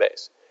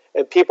resumes.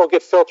 And people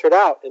get filtered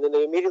out, and then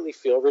they immediately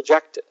feel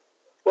rejected.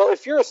 Well,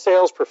 if you're a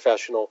sales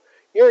professional,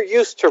 you're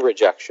used to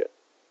rejection.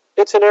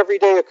 It's an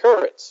everyday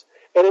occurrence,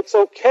 and it's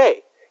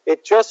okay.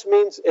 It just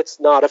means it's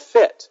not a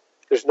fit.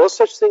 There's no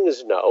such thing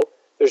as no.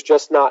 There's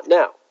just not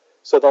now.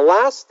 So the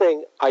last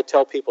thing I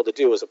tell people to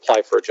do is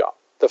apply for a job.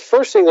 The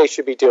first thing they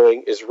should be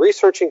doing is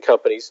researching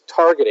companies,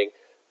 targeting,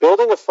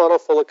 building a funnel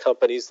full of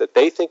companies that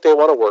they think they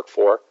want to work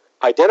for,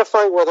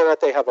 identifying whether or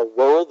not they have a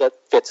role that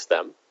fits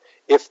them,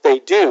 If they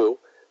do,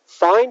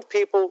 find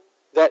people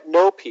that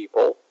know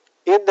people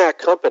in that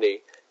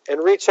company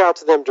and reach out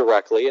to them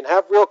directly and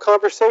have real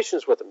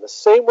conversations with them, the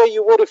same way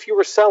you would if you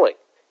were selling.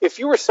 If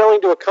you were selling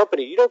to a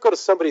company, you don't go to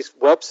somebody's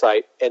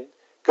website and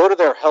go to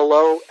their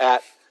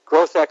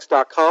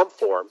hello@growthx.com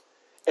form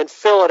and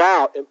fill it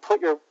out and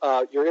put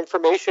your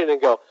information in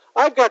and go,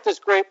 I've got this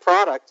great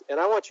product and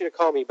I want you to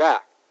call me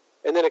back,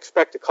 and then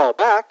expect to call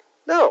back.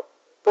 No.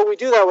 But we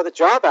do that with the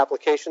job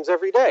applications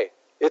every day.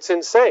 It's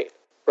insane,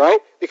 right?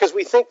 Because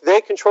we think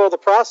they control the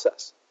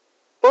process.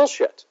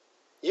 Bullshit.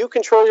 You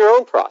control your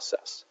own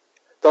process.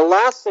 The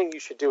last thing you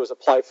should do is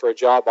apply for a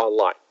job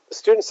online. The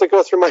students that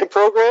go through my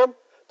program,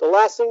 the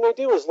last thing they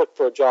do is look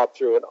for a job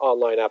through an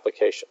online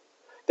application.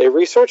 They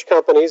research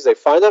companies, they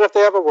find out if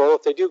they have a role.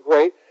 If they do,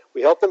 great.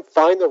 We help them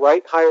find the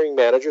right hiring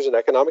managers and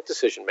economic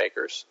decision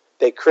makers.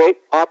 They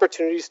create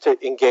opportunities to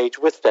engage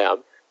with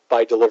them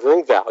by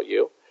delivering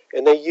value,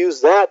 and they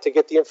use that to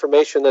get the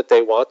information that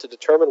they want to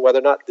determine whether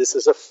or not this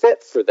is a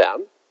fit for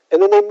them,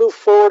 and then they move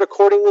forward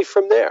accordingly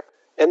from there.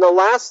 And the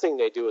last thing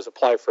they do is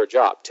apply for a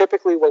job,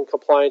 typically when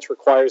compliance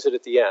requires it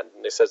at the end.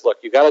 And they says,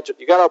 look, you got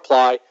to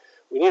apply.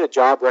 We need a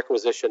job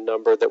requisition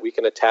number that we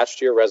can attach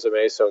to your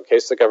resume, so in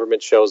case the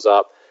government shows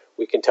up,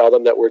 we can tell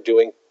them that we're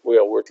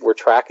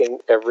tracking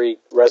every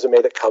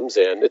resume that comes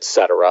in,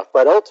 etc.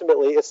 But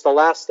ultimately, it's the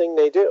last thing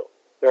they do.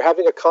 They're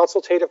having a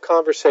consultative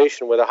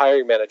conversation with a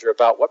hiring manager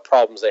about what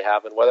problems they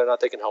have and whether or not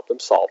they can help them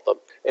solve them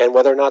and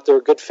whether or not they're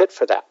a good fit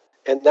for that.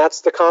 And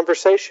that's the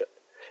conversation.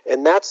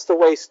 And that's the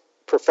way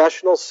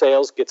professional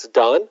sales gets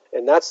done,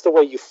 and that's the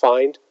way you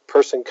find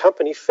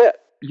person-company fit.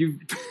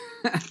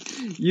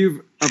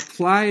 You've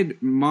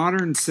applied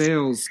modern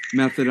sales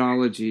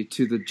methodology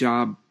to the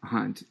job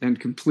hunt and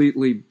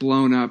completely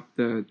blown up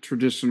the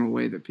traditional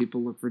way that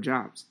people look for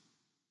jobs.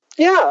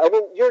 Yeah, I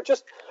mean,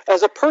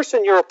 as a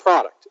person, you're a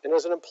product. And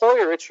as an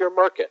employer, it's your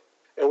market.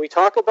 And we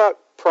talk about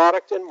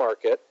product and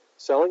market,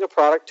 selling a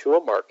product to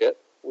a market.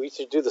 We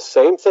should do the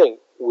same thing.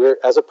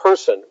 As a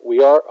person,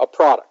 we are a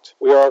product.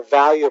 We are a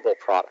valuable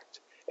product.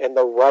 And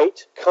the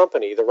right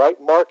company, the right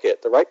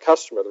market, the right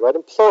customer, the right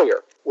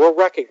employer will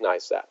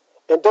recognize that.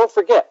 And don't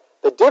forget,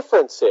 the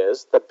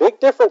big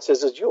difference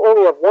is you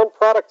only have one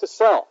product to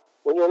sell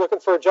when you're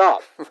looking for a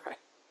job. Right.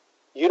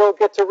 You don't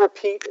get to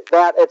repeat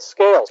that at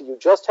scale. You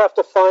just have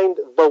to find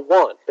the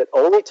one. It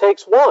only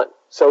takes one.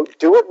 So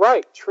do it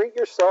right. Treat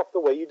yourself the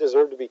way you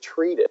deserve to be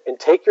treated and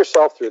take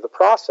yourself through the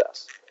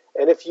process.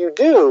 And if you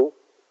do,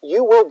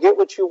 you will get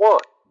what you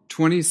want.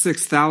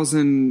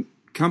 26,000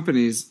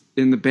 companies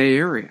in the Bay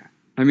Area.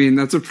 I mean,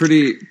 that's a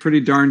pretty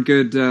darn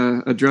good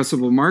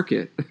addressable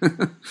market.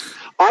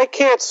 I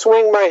can't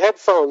swing my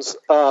headphones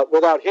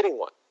without hitting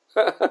one.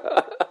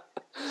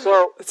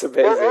 So that's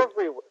amazing.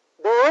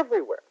 They're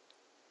everywhere.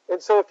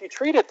 And so if you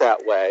treat it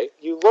that way,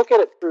 you look at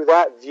it through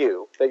that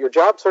view, that your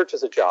job search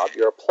is a job,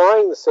 you're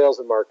applying the sales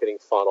and marketing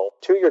funnel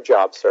to your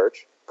job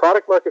search,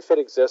 product market fit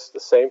exists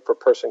the same for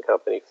person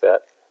company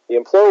fit, the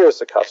employer is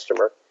the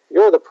customer,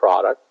 you're the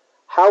product,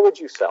 how would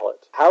you sell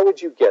it? How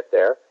would you get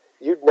there?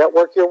 You'd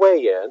network your way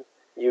in,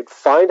 you'd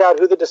find out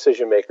who the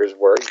decision makers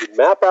were, you'd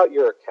map out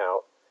your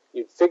account,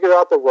 you'd figure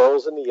out the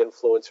roles and the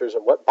influencers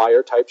and what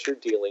buyer types you're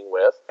dealing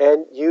with,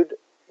 and you'd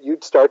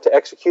start to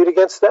execute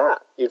against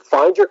that. You'd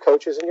find your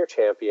coaches and your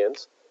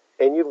champions,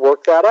 and you'd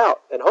work that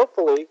out. And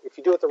hopefully, if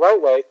you do it the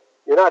right way,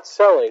 you're not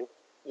selling,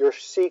 you're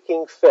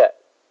seeking fit.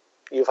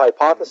 You've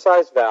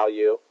hypothesized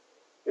value,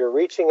 you're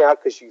reaching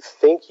out because you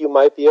think you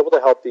might be able to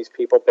help these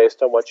people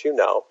based on what you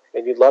know,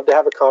 and you'd love to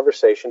have a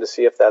conversation to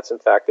see if that's in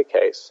fact the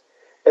case,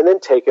 and then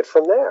take it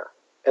from there.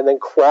 And then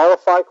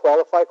qualify.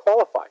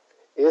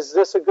 Is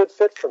this a good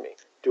fit for me?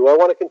 Do I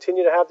want to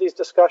continue to have these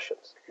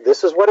discussions?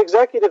 This is what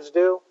executives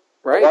do.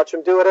 Right. I watch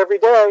them do it every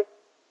day.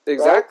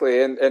 Exactly.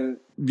 Right? And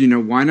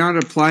why not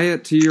apply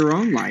it to your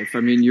own life? I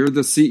mean, you're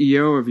the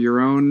CEO of your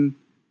own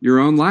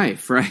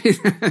life, right?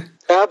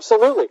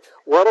 Absolutely.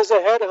 What is a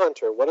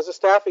headhunter? What is a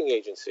staffing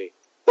agency?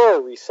 They're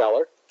a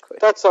reseller.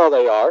 That's all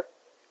they are.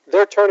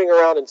 They're turning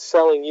around and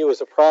selling you as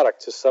a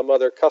product to some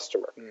other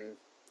customer.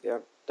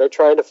 Yeah. They're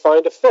trying to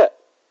find a fit.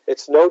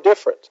 It's no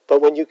different.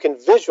 But when you can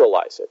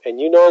visualize it,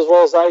 and you know as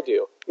well as I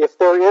do, if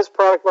there is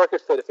product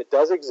market fit, if it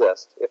does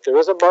exist, if there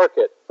is a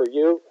market for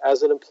you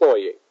as an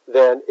employee,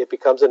 then it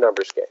becomes a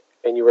numbers game.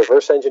 And you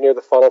reverse engineer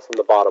the funnel from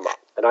the bottom up.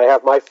 And I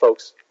have my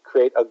folks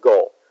create a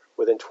goal.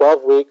 Within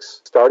 12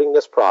 weeks, starting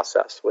this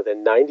process,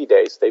 within 90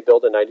 days, they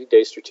build a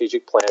 90-day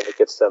strategic plan that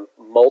gets them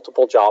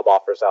multiple job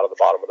offers out of the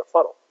bottom of the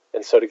funnel.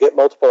 And so to get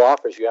multiple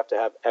offers, you have to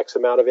have X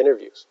amount of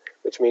interviews,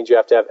 which means you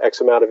have to have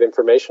X amount of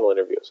informational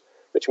interviews,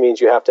 which means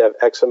you have to have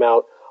X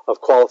amount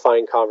of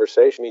qualifying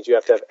conversation, means you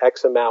have to have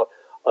X amount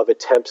of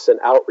attempts and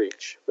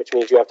outreach, which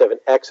means you have to have an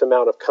X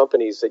amount of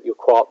companies that you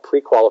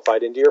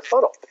pre-qualified into your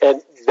funnel.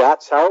 And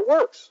that's how it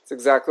works. It's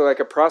exactly like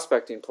a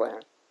prospecting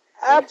plan.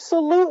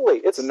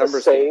 Absolutely. It's a the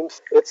numbers same. game.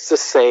 It's the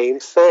same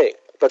thing.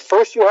 But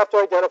first you have to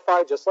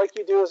identify, just like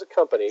you do as a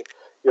company,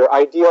 your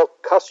ideal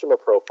customer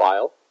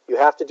profile. You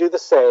have to do the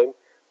same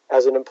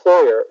as an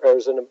employer or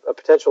as a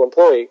potential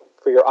employee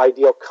for your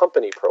ideal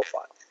company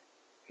profile.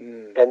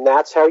 And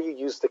that's how you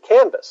use the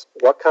canvas.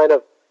 What kind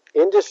of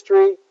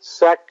industry,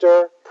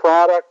 sector,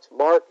 product,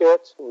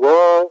 market,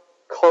 role,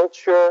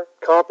 culture,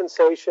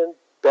 compensation,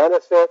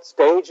 benefits,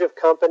 stage of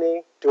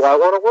company do I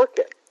want to work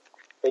in?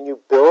 And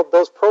you build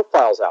those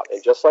profiles out.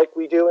 And just like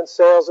we do in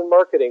sales and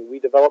marketing, we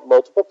develop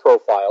multiple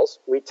profiles.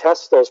 We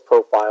test those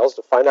profiles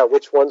to find out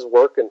which ones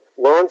work and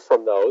learn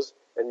from those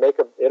and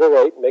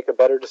iterate, make a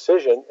better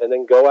decision, and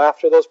then go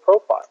after those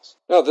profiles.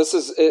 No,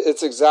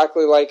 it's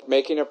exactly like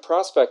making a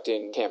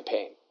prospecting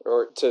campaign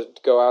or to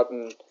go out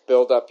and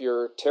build up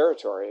your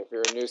territory if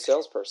you're a new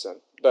salesperson.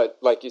 But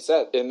like you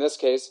said, in this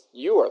case,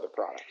 you are the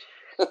product.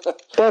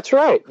 That's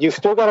right. You've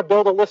still got to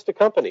build a list of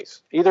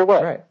companies, either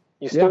way. Right.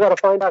 You still got to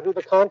find out who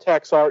the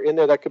contacts are in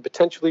there that could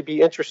potentially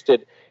be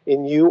interested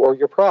in you or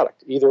your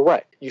product, either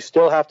way. You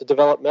still have to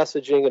develop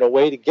messaging in a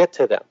way to get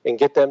to them and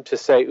get them to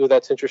say, ooh,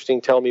 that's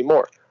interesting, tell me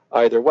more,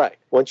 either way.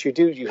 Once you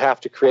do, you have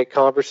to create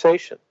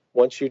conversation.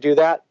 Once you do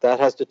that, that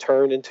has to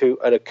turn into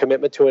a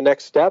commitment to a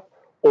next step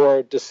or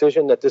a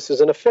decision that this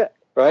isn't a fit.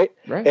 Right?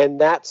 And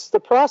that's the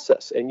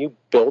process. And you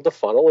build a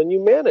funnel and you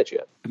manage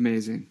it.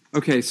 Amazing.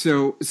 Okay,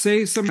 so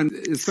say someone,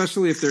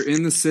 especially if they're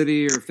in the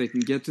city or if they can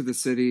get to the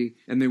city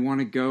and they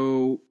want to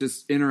go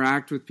just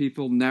interact with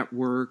people,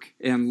 network,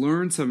 and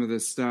learn some of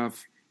this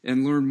stuff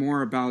and learn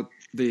more about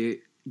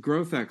the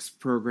GrowthX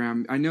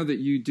program. I know that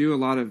you do a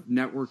lot of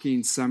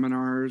networking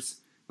seminars,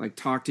 like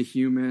how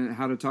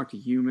to talk to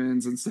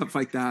humans and stuff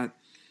like that.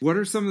 What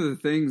are some of the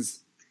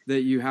things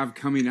that you have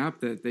coming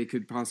up that they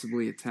could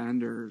possibly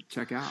attend or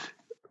check out?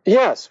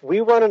 Yes,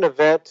 we run an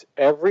event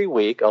every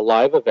week, a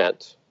live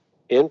event,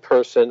 in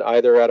person,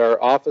 either at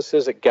our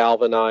offices at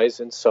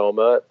Galvanize in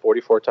Soma at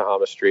 44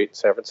 Tehama Street,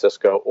 San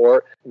Francisco,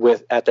 or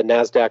at the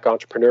NASDAQ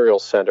Entrepreneurial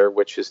Center,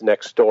 which is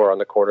next door on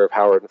the corner of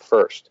Howard and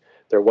First.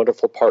 They're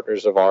wonderful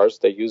partners of ours.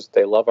 They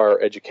love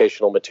our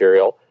educational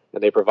material,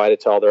 and they provide it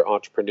to all their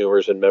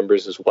entrepreneurs and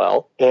members as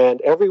well. And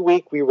every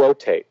week we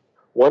rotate.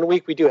 One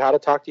week we do How to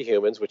Talk to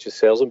Humans, which is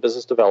sales and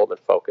business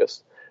development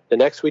focused. The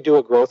next we do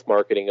a growth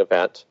marketing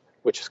event,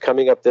 which is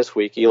coming up this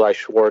week. Eli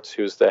Schwartz,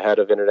 who's the head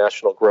of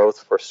international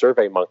growth for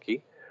SurveyMonkey,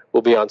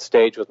 will be on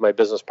stage with my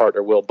business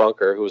partner, Will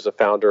Bunker, who is the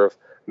founder of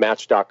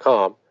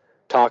Match.com,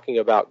 talking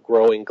about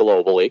growing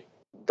globally.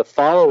 The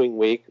following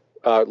week,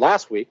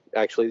 last week,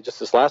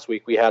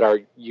 we had our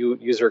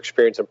user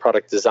experience and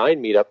product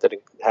design meetup that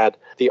had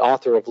the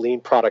author of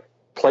Lean Product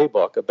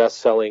Playbook, a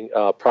best-selling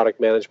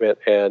product management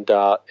and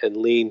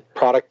lean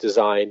product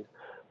design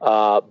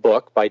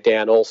book by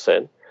Dan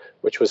Olson,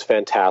 which was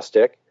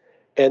fantastic.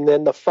 And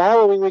then the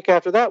following week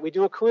after that, we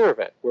do a career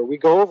event where we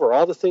go over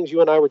all the things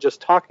you and I were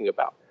just talking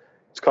about.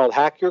 It's called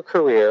Hack Your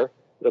Career.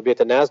 It'll be at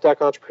the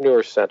NASDAQ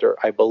Entrepreneur Center.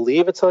 I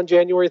believe it's on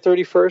January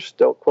 31st.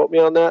 Don't quote me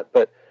on that,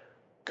 but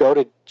go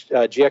to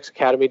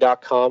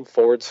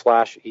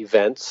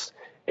gxacademy.com/events,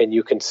 and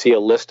you can see a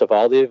list of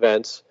all the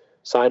events.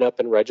 Sign up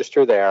and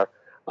register there.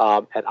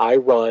 And I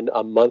run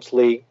a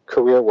monthly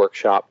career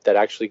workshop that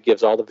actually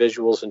gives all the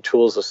visuals and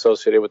tools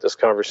associated with this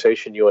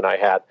conversation you and I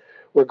had.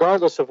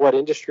 Regardless of what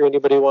industry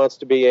anybody wants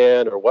to be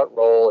in or what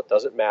role, it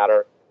doesn't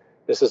matter.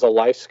 This is a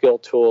life skill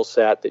tool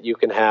set that you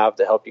can have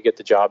to help you get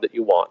the job that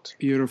you want.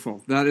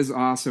 Beautiful. That is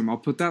awesome. I'll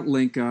put that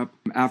link up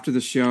after the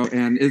show.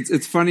 And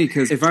it's funny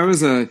because if I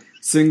was a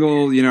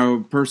single,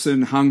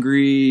 person,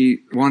 hungry,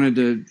 wanted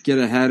to get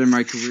ahead in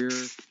my career,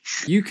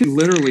 you can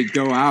literally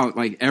go out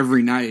like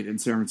every night in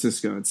San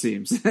Francisco, it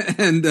seems,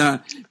 and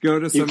go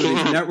to some of these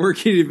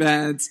networking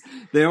events.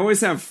 They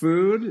always have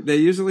food. They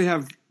usually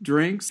have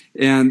drinks,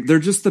 and they're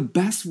just the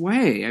best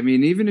way. I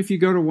mean, even if you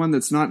go to one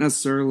that's not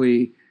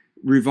necessarily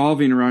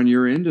revolving around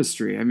your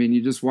industry, I mean,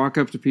 you just walk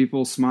up to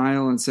people,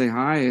 smile, and say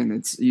hi,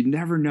 and you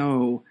never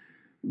know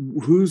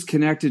who's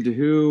connected to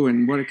who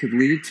and what it could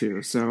lead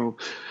to. So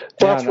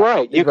that's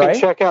right. You can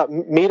check out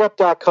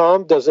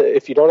meetup.com.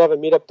 If you don't have a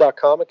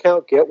meetup.com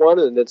account, get one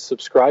and then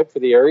subscribe for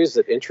the areas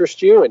that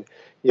interest you, and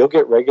you'll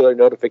get regular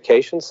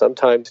notifications,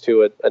 sometimes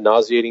to a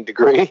nauseating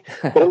degree,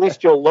 but at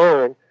least you'll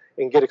learn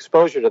and get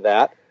exposure to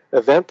that.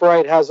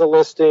 Eventbrite has a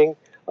listing.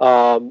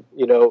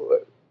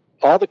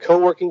 All the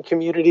co-working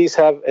communities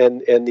have,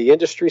 and the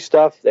industry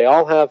stuff, they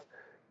all have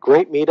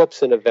great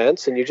meetups and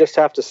events, and you just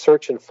have to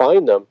search and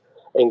find them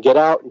and get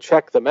out and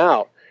check them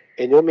out.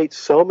 And you'll meet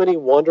so many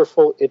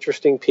wonderful,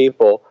 interesting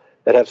people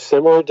that have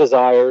similar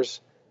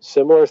desires,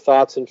 similar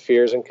thoughts and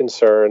fears and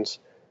concerns,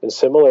 and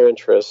similar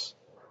interests.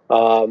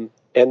 And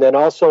then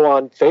also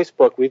on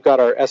Facebook, we've got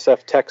our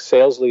SF Tech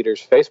Sales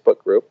Leaders Facebook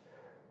group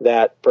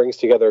that brings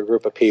together a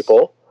group of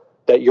people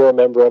that you're a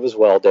member of as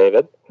well,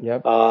 David.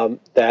 Yep.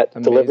 That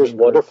Amazing delivers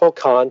group. wonderful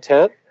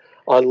content.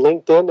 On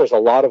LinkedIn, there's a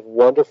lot of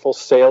wonderful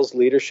sales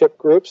leadership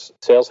groups.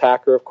 Sales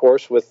Hacker, of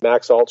course, with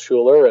Max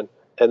Altshuler, and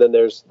then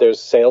there's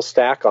Sales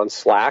Stack on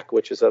Slack,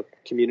 which is a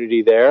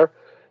community there.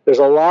 There's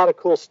a lot of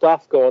cool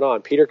stuff going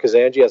on. Peter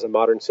Kazanji has a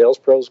Modern Sales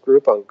Pros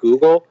group on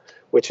Google,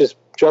 which is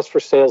just for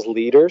sales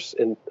leaders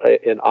in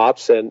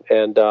ops and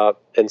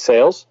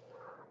sales.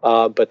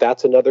 But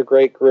that's another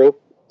great group.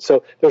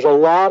 So there's a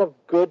lot of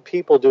good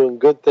people doing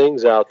good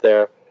things out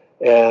there,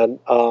 and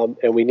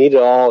we need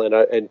it all,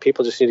 and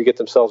people just need to get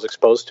themselves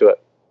exposed to it.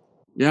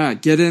 Yeah,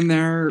 get in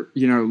there,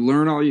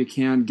 learn all you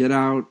can, get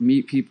out,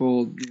 meet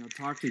people,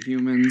 talk to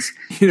humans,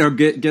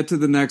 get to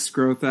the next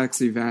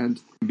GrowthX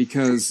event.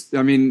 Because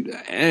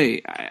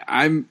hey,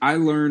 I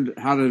learned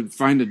how to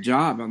find a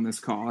job on this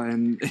call,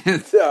 and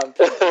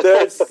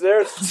there's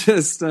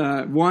just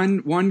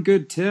one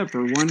good tip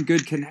or one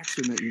good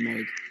connection that you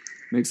make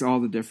makes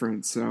all the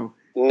difference. So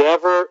you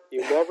never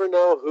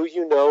know who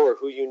you know or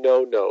who you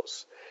know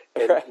knows,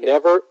 and right.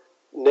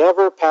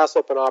 never pass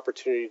up an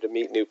opportunity to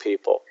meet new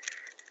people,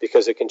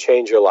 because it can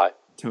change your life.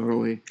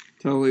 Totally.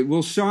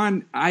 Well,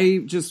 Sean,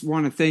 I just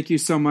want to thank you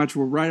so much.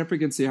 We're right up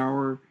against the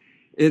hour.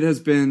 It has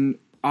been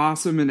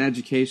awesome and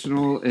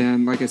educational,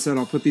 and like I said,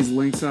 I'll put these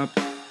links up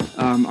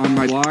on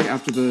my blog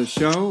after the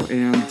show,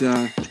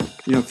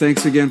 and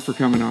thanks again for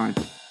coming on.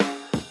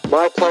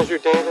 My pleasure,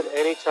 David.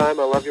 Anytime.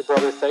 I love you,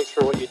 brother. Thanks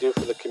for what you do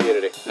for the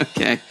community.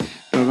 Okay.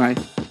 Bye-bye.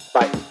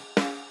 Bye.